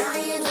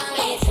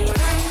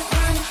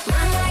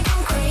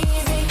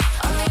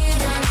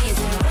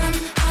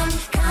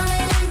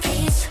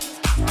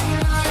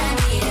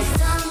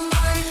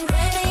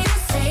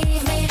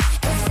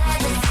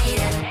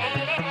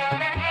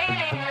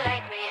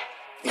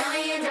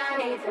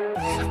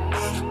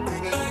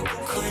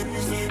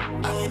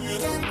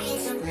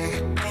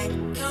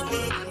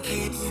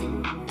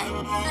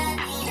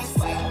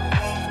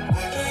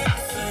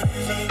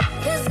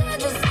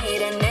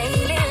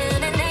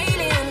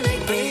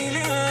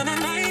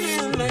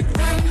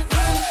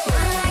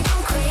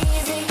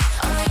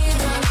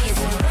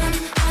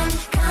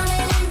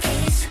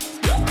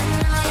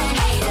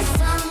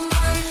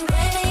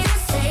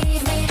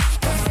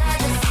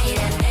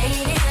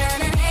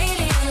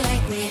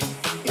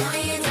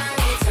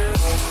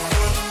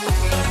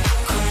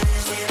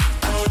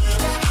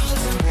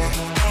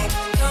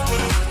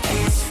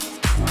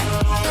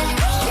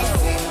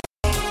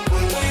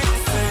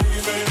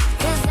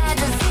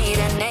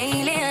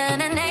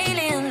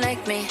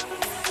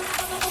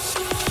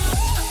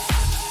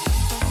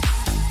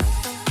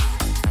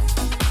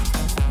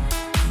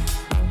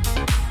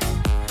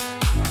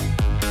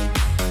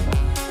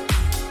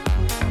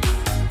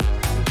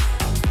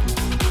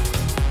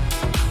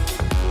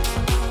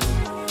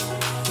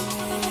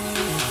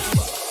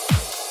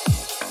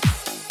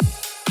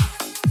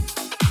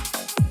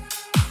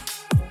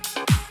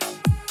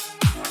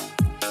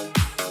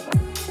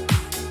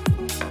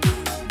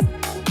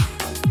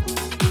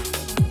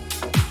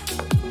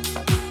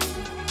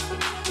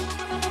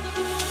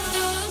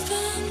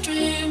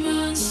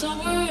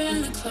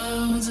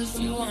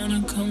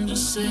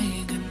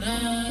 say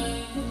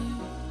goodnight.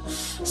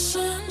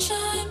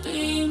 Sunshine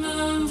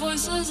beaming,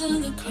 voices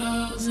in the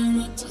crowds, in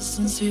the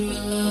distance hear a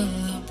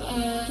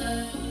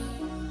lullaby.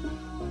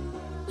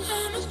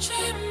 I'm a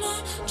dreamer,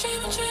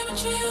 dreamer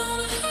on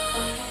a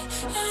high.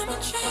 I'm a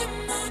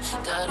dreamer,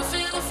 gotta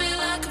feel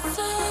like I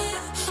fly.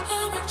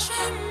 I'm a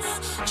dreamer,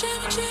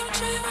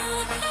 dreamer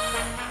on a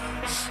high.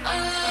 I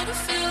love to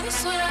feel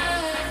this way.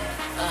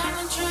 I'm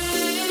a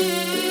dreamer.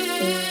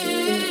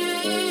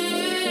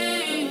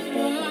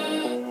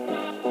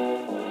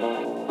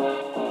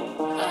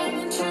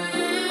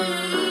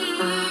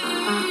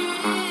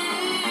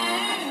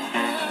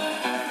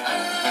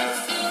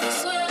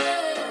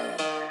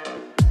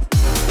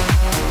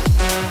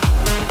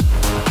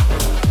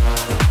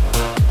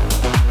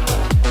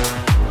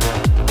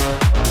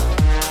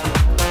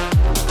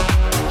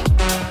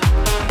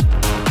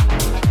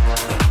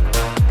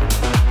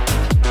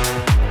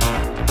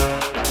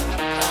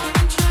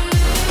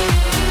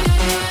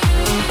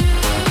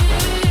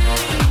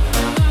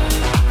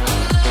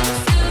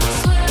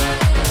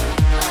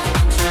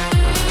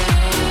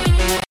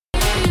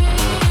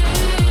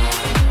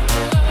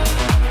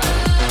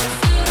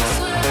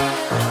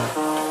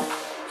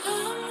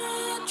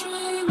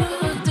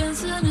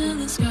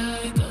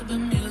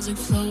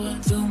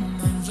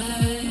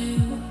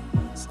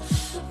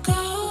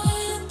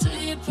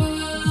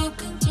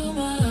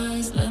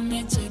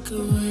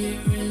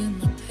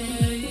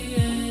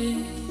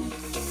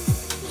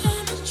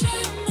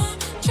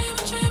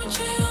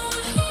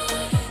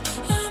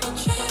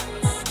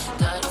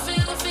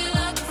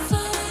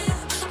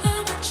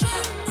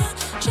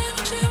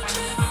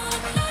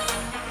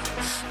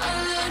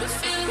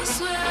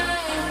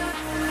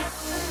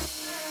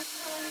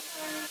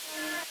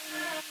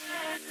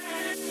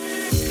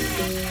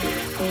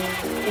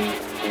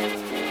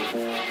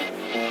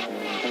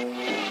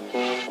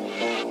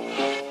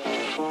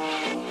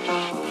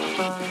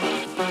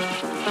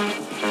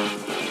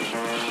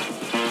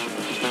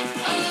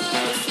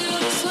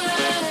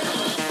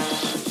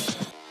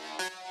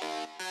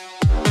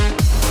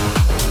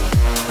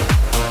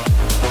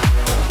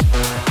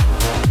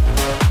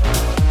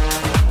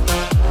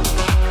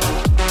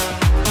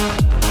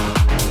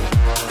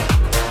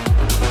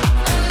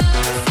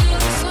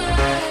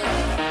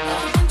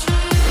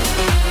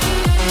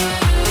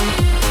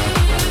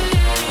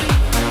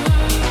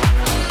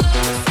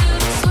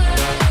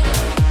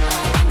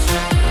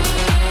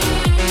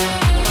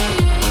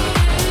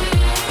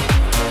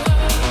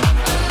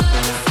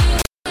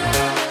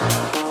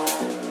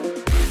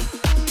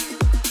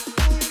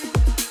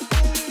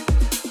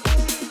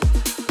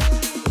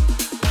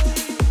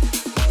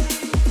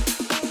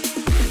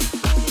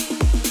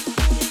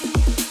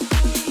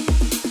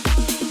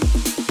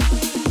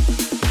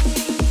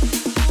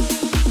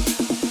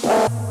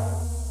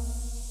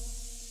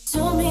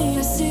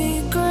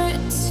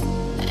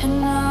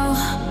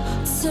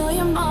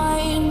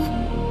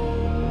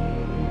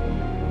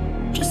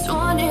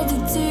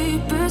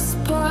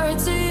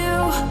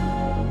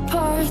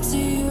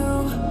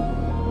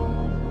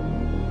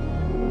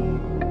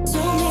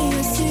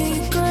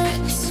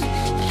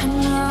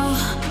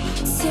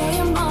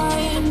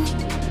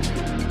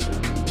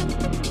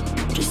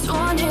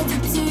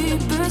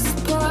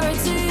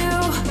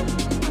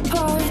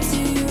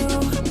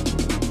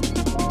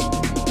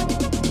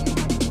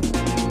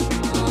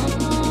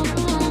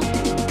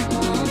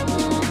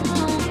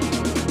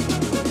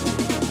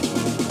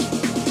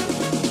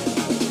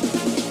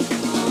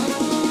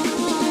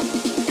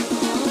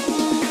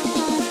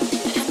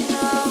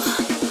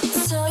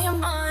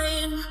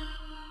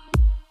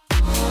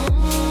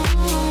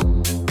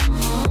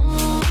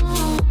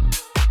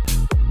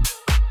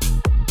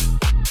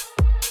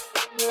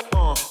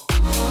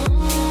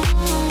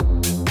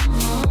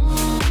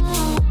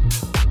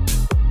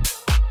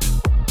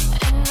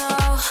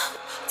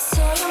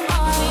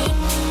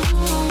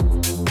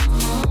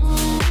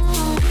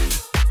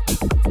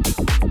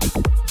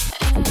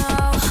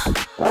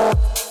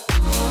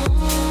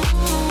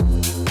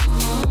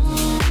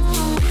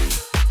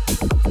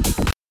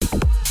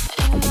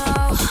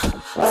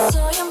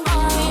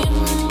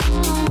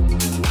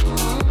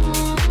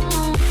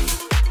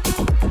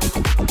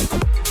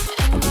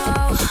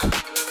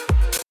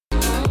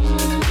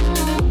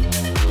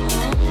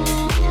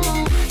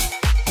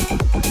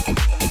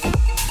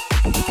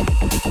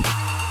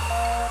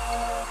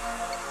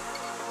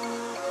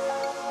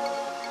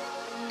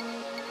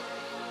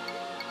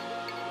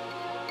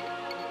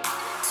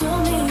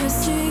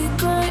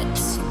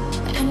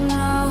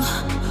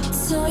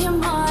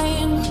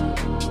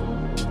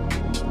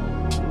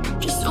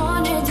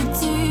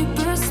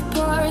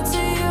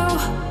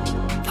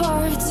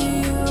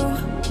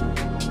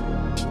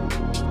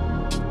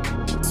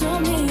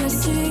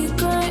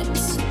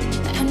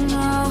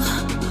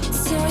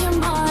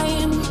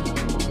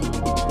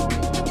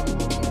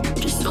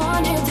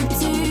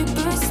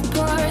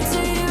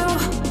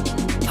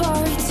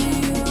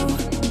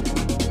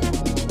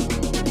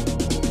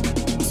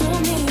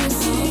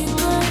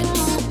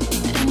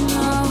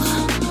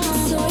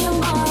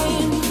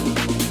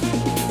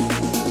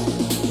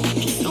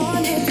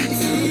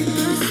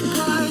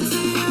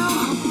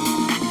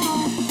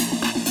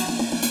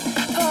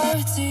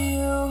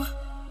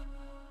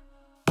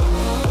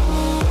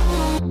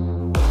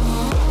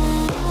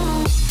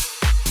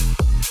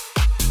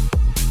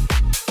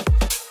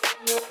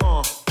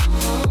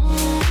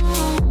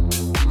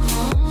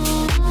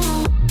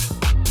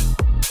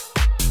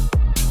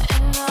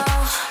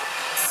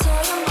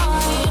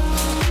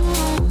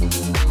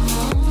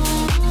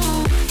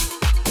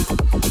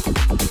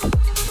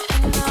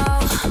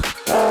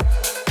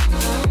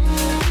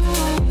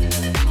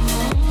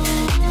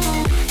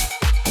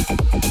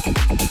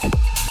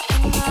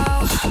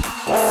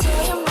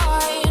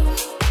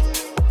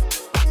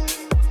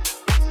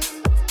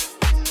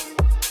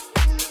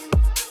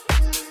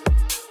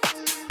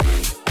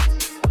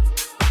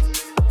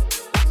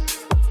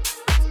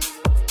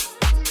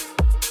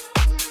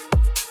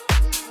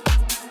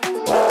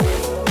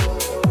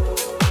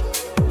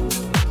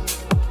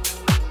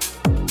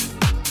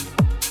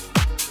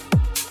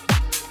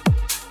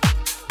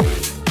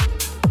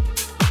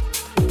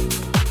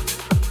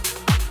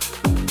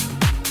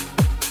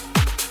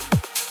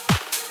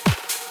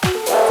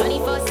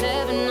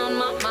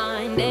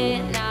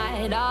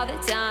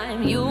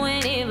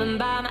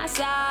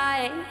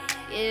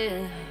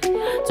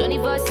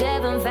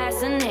 I'm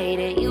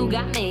fascinated. You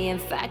got me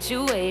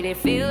infatuated.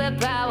 Feel the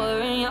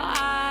power in your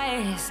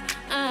eyes.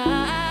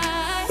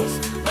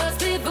 Must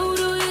be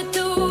voodoo you're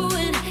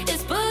doing.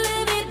 It's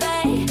pulling me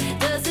back.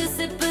 Does a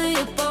sip of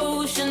your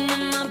potion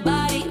and my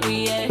body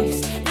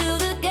reacts? Feel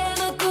the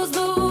chemicals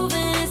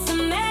moving. It's a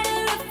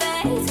matter of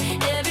fact.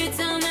 Every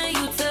time that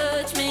you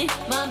touch me,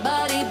 my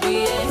body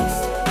reacts.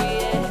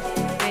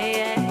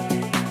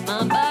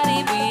 My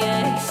body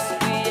reacts.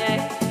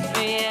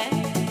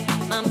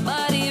 My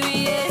body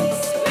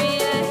reacts.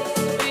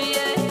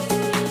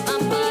 My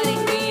body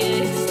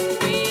reacts.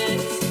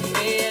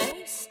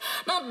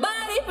 My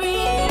body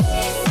reacts.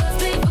 Must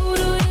be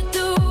voodoo you're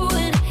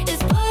doing.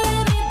 It's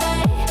pulling me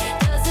back.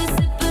 Does a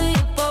sip of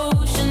your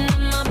potion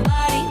and my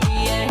body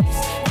reacts?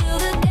 Feel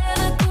the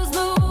chemicals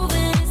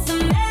moving. It's a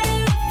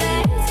matter of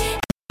fact.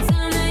 Every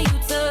time that you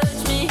touch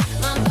me,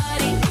 my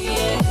body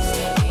reacts.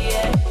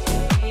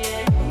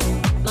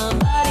 My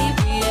body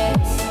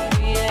reacts.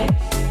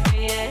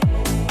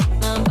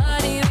 My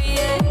body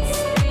reacts.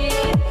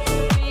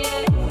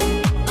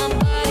 My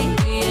body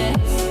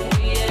reacts.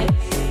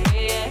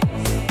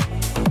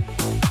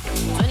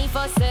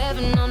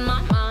 24/7 on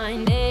my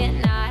mind, day and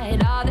night,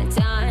 all the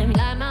time.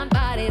 Like my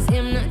body's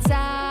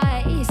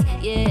hypnotized,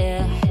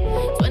 yeah.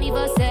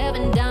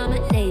 24/7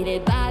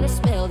 dominated by the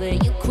spell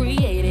that you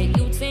created.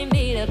 You take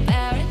me to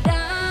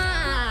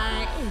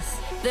paradise.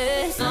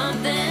 There's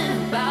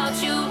something about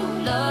you,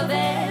 love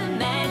and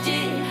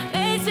magic.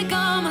 Makes me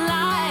come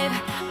alive,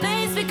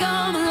 makes me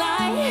come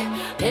alive.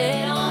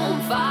 Head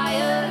on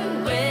fire,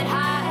 red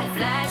hot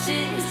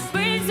flashes,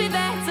 brings me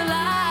back to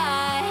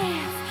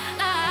life.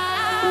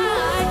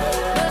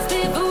 Must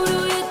be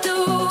voodoo you're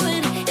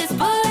doing. It's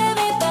pulling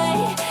me back.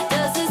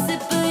 Does a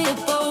sip of your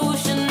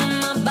potion and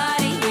my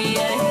body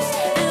reacts?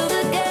 Feel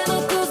the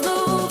chemicals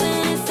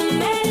moving. It's a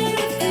matter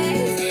of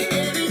fact.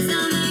 Every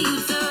time that you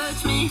touch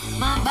me,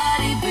 my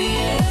body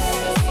reacts.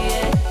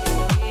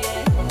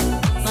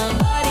 My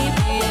body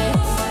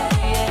reacts.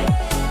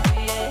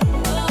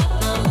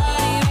 My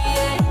body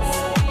reacts.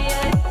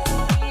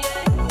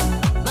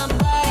 My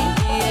body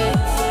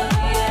reacts.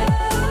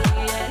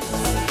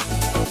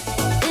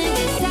 Think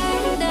it's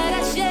time that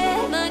I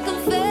share my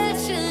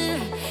confession.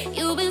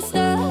 You've been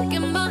stuck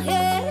in my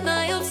head,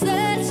 my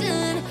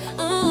obsession.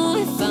 Oh,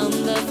 we found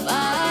the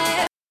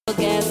fire,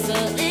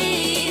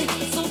 gasoline.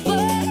 So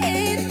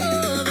burn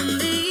over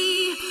me.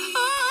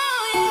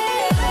 Oh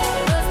yeah.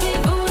 Must be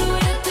voodoo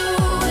you're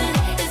doing.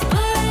 It's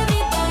pulling me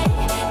back.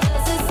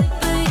 Does a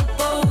sip of your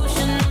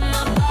potion and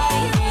my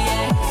body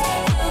reacts?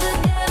 Feel the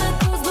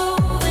chemicals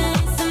moving.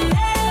 It's a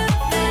matter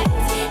of fact.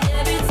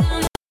 Every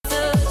time you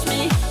touch me,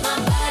 my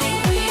body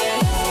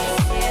reacts.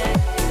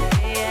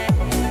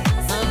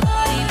 My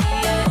body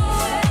reacts.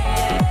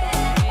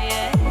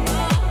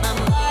 My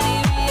body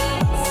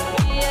reacts.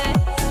 My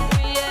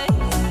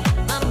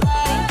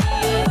body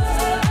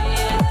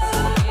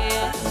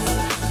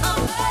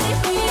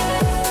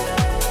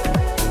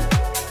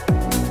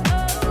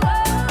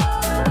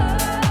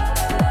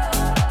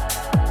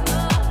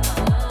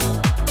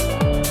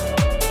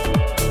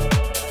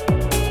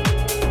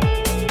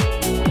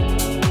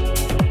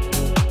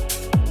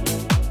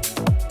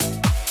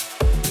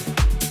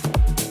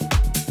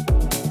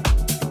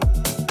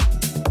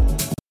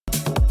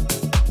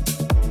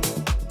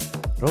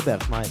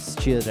Robert Miles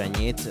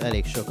Childrenjét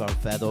elég sokan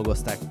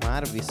feldolgozták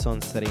már,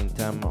 viszont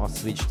szerintem a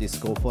Switch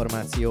Disco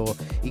formáció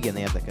igen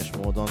érdekes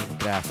módon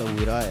kreálta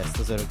újra ezt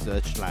az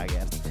örökzöld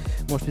slágert.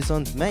 Most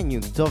viszont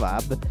menjünk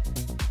tovább,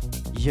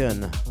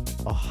 jön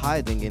a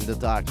Hiding in the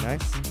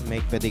Darkness,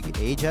 mégpedig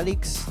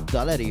Agelix,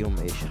 Dalerium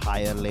és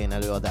Higher Lane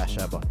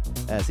előadásában.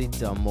 Ez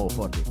itt a Mo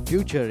for the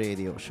Future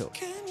Radio Show,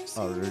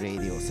 a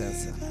Radio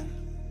Sensor.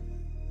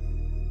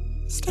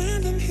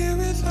 Standing here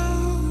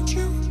without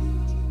you,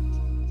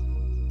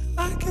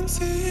 I can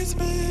see it's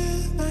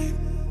midnight.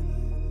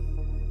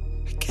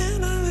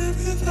 Can I live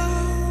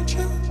without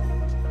you?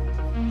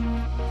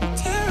 I'm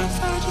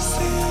terrified to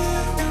see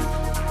you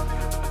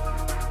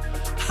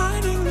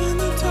hiding in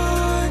the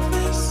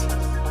darkness,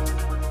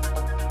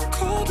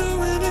 colder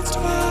when it's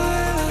twilight.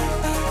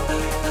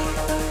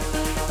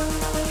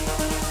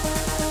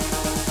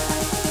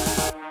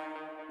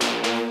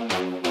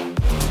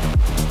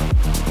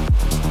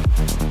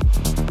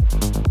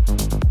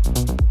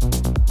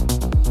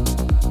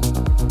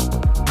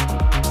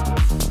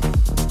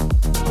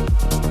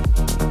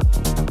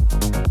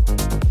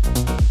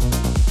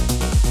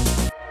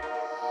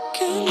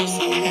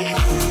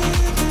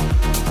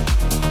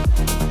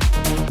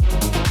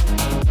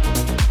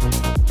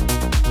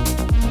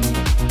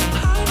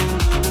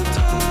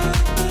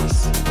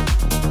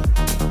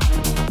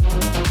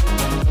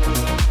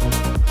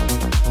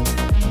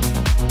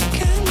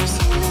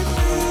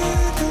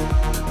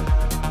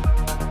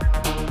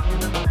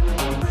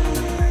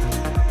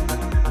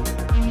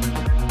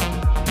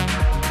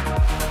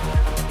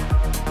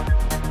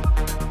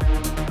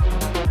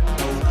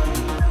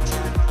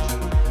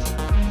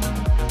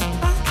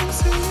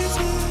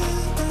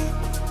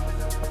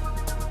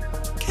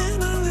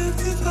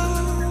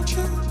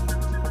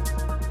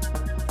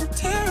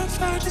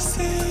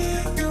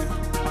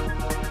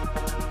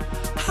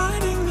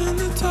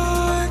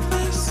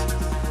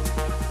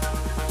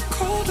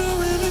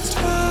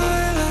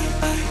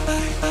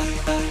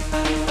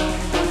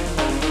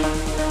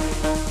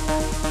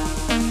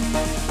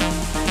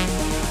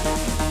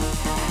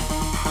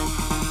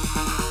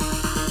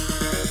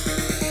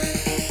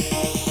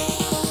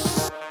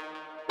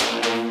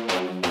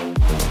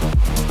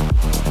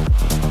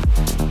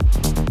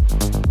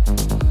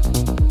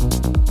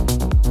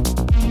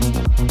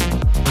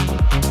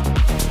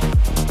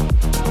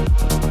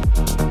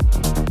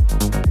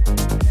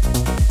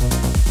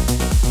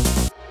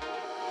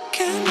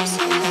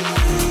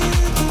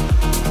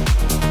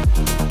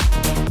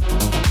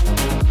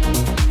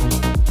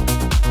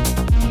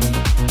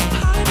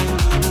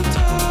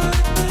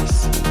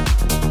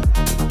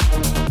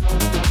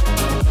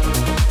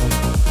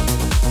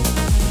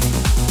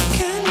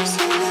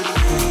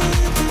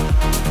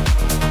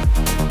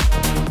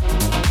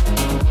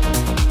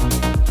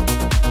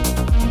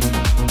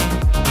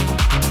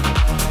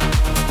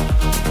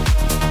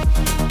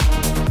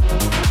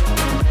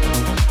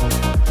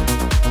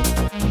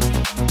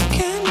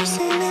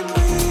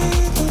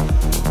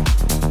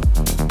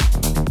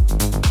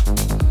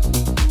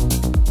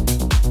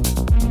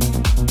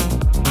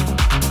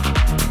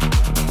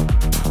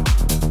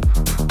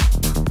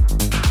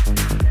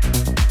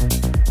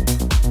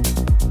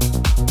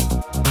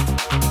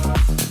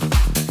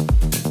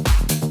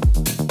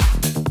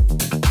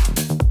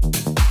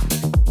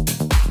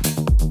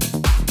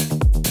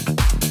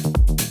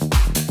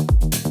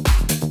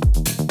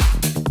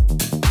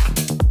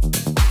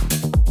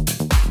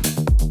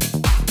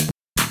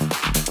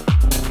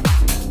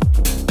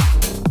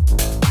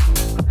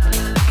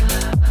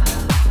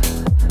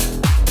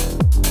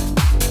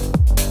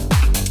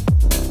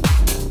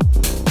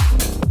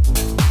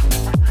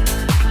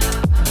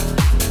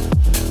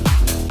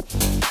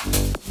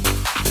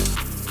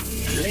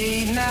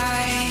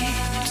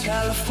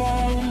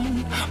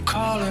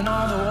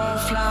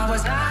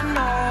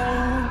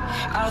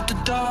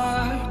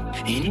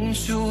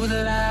 into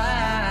the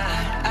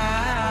light.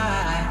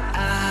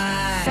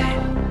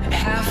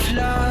 Half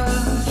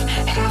love,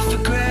 half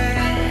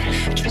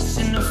regret,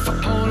 dressing up for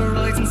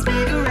Polaroids and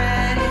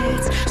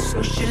cigarettes.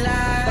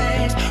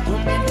 Socialize,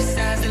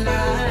 romanticize the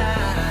life.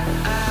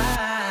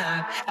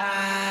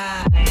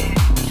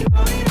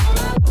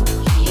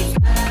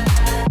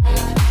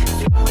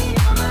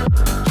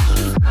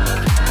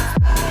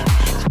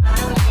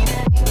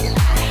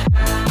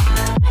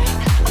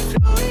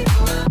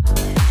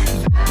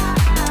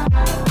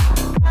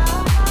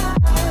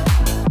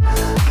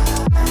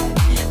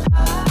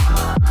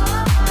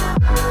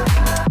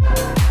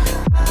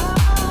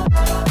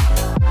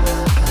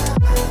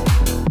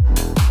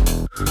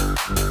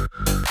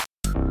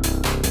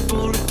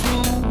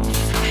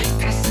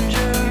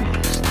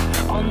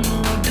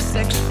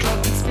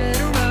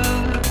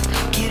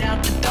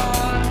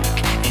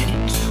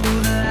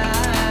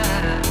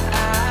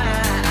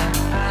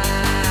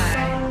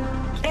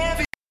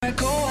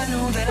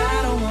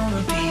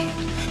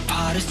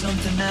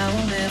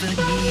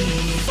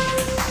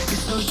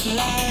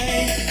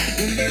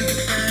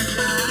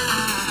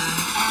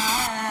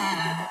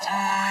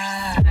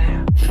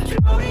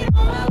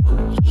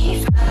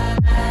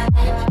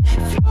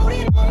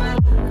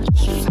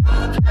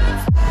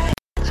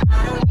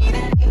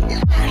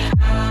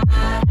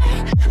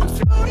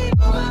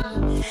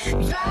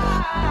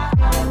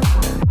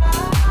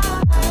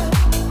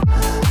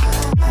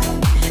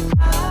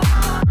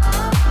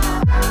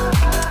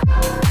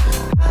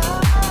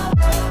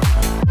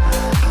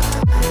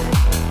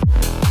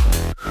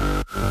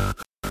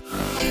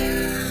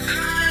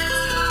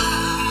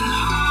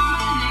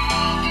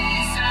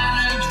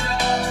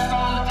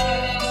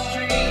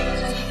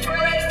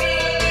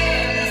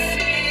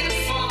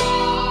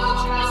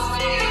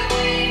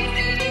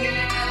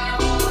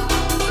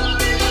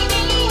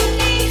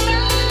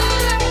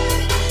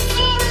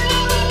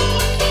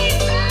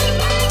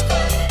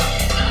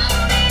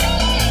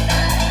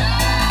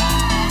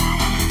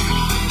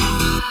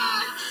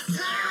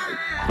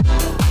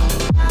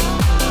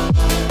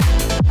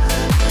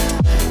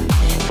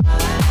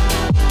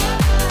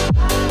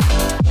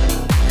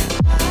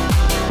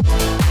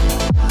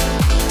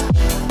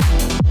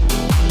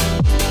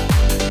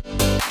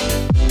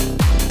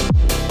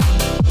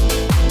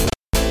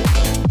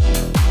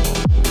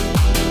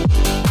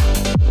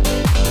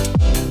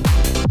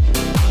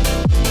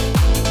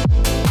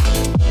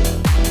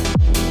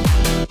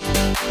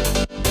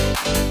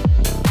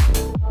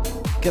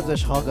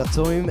 Kedves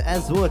hallgatóim,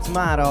 ez volt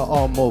mára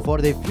a Mo for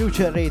the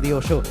Future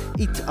Radio Show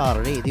itt a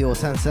Radio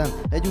Sense-en.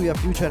 Egy újabb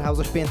Future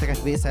House-os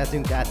pénteket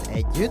vészeltünk át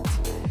együtt,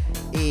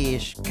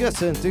 és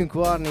köszöntünk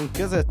Warning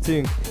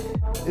közöttünk.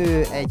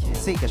 Ő egy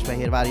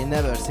székesfehérvári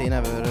Never Say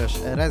Never-ös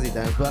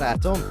rezidens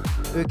barátom.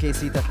 Ő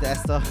készítette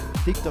ezt a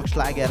TikTok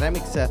sláger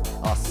remixet,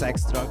 a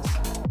Sex Drugs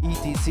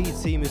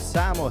ETC című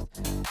számot.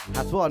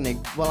 Hát Warning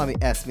valami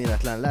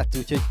eszméletlen lett,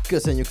 úgyhogy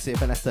köszönjük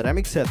szépen ezt a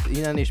remixet.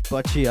 Innen is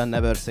Pacsi a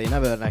Never Say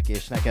Nevernek,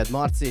 és neked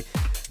Marci,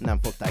 nem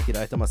fogtál ki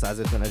rajtam a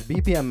 150-es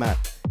BPM-mel.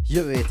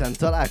 Jövő héten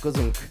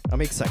találkozunk a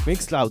Mixek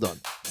Mixcloudon.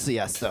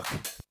 Sziasztok!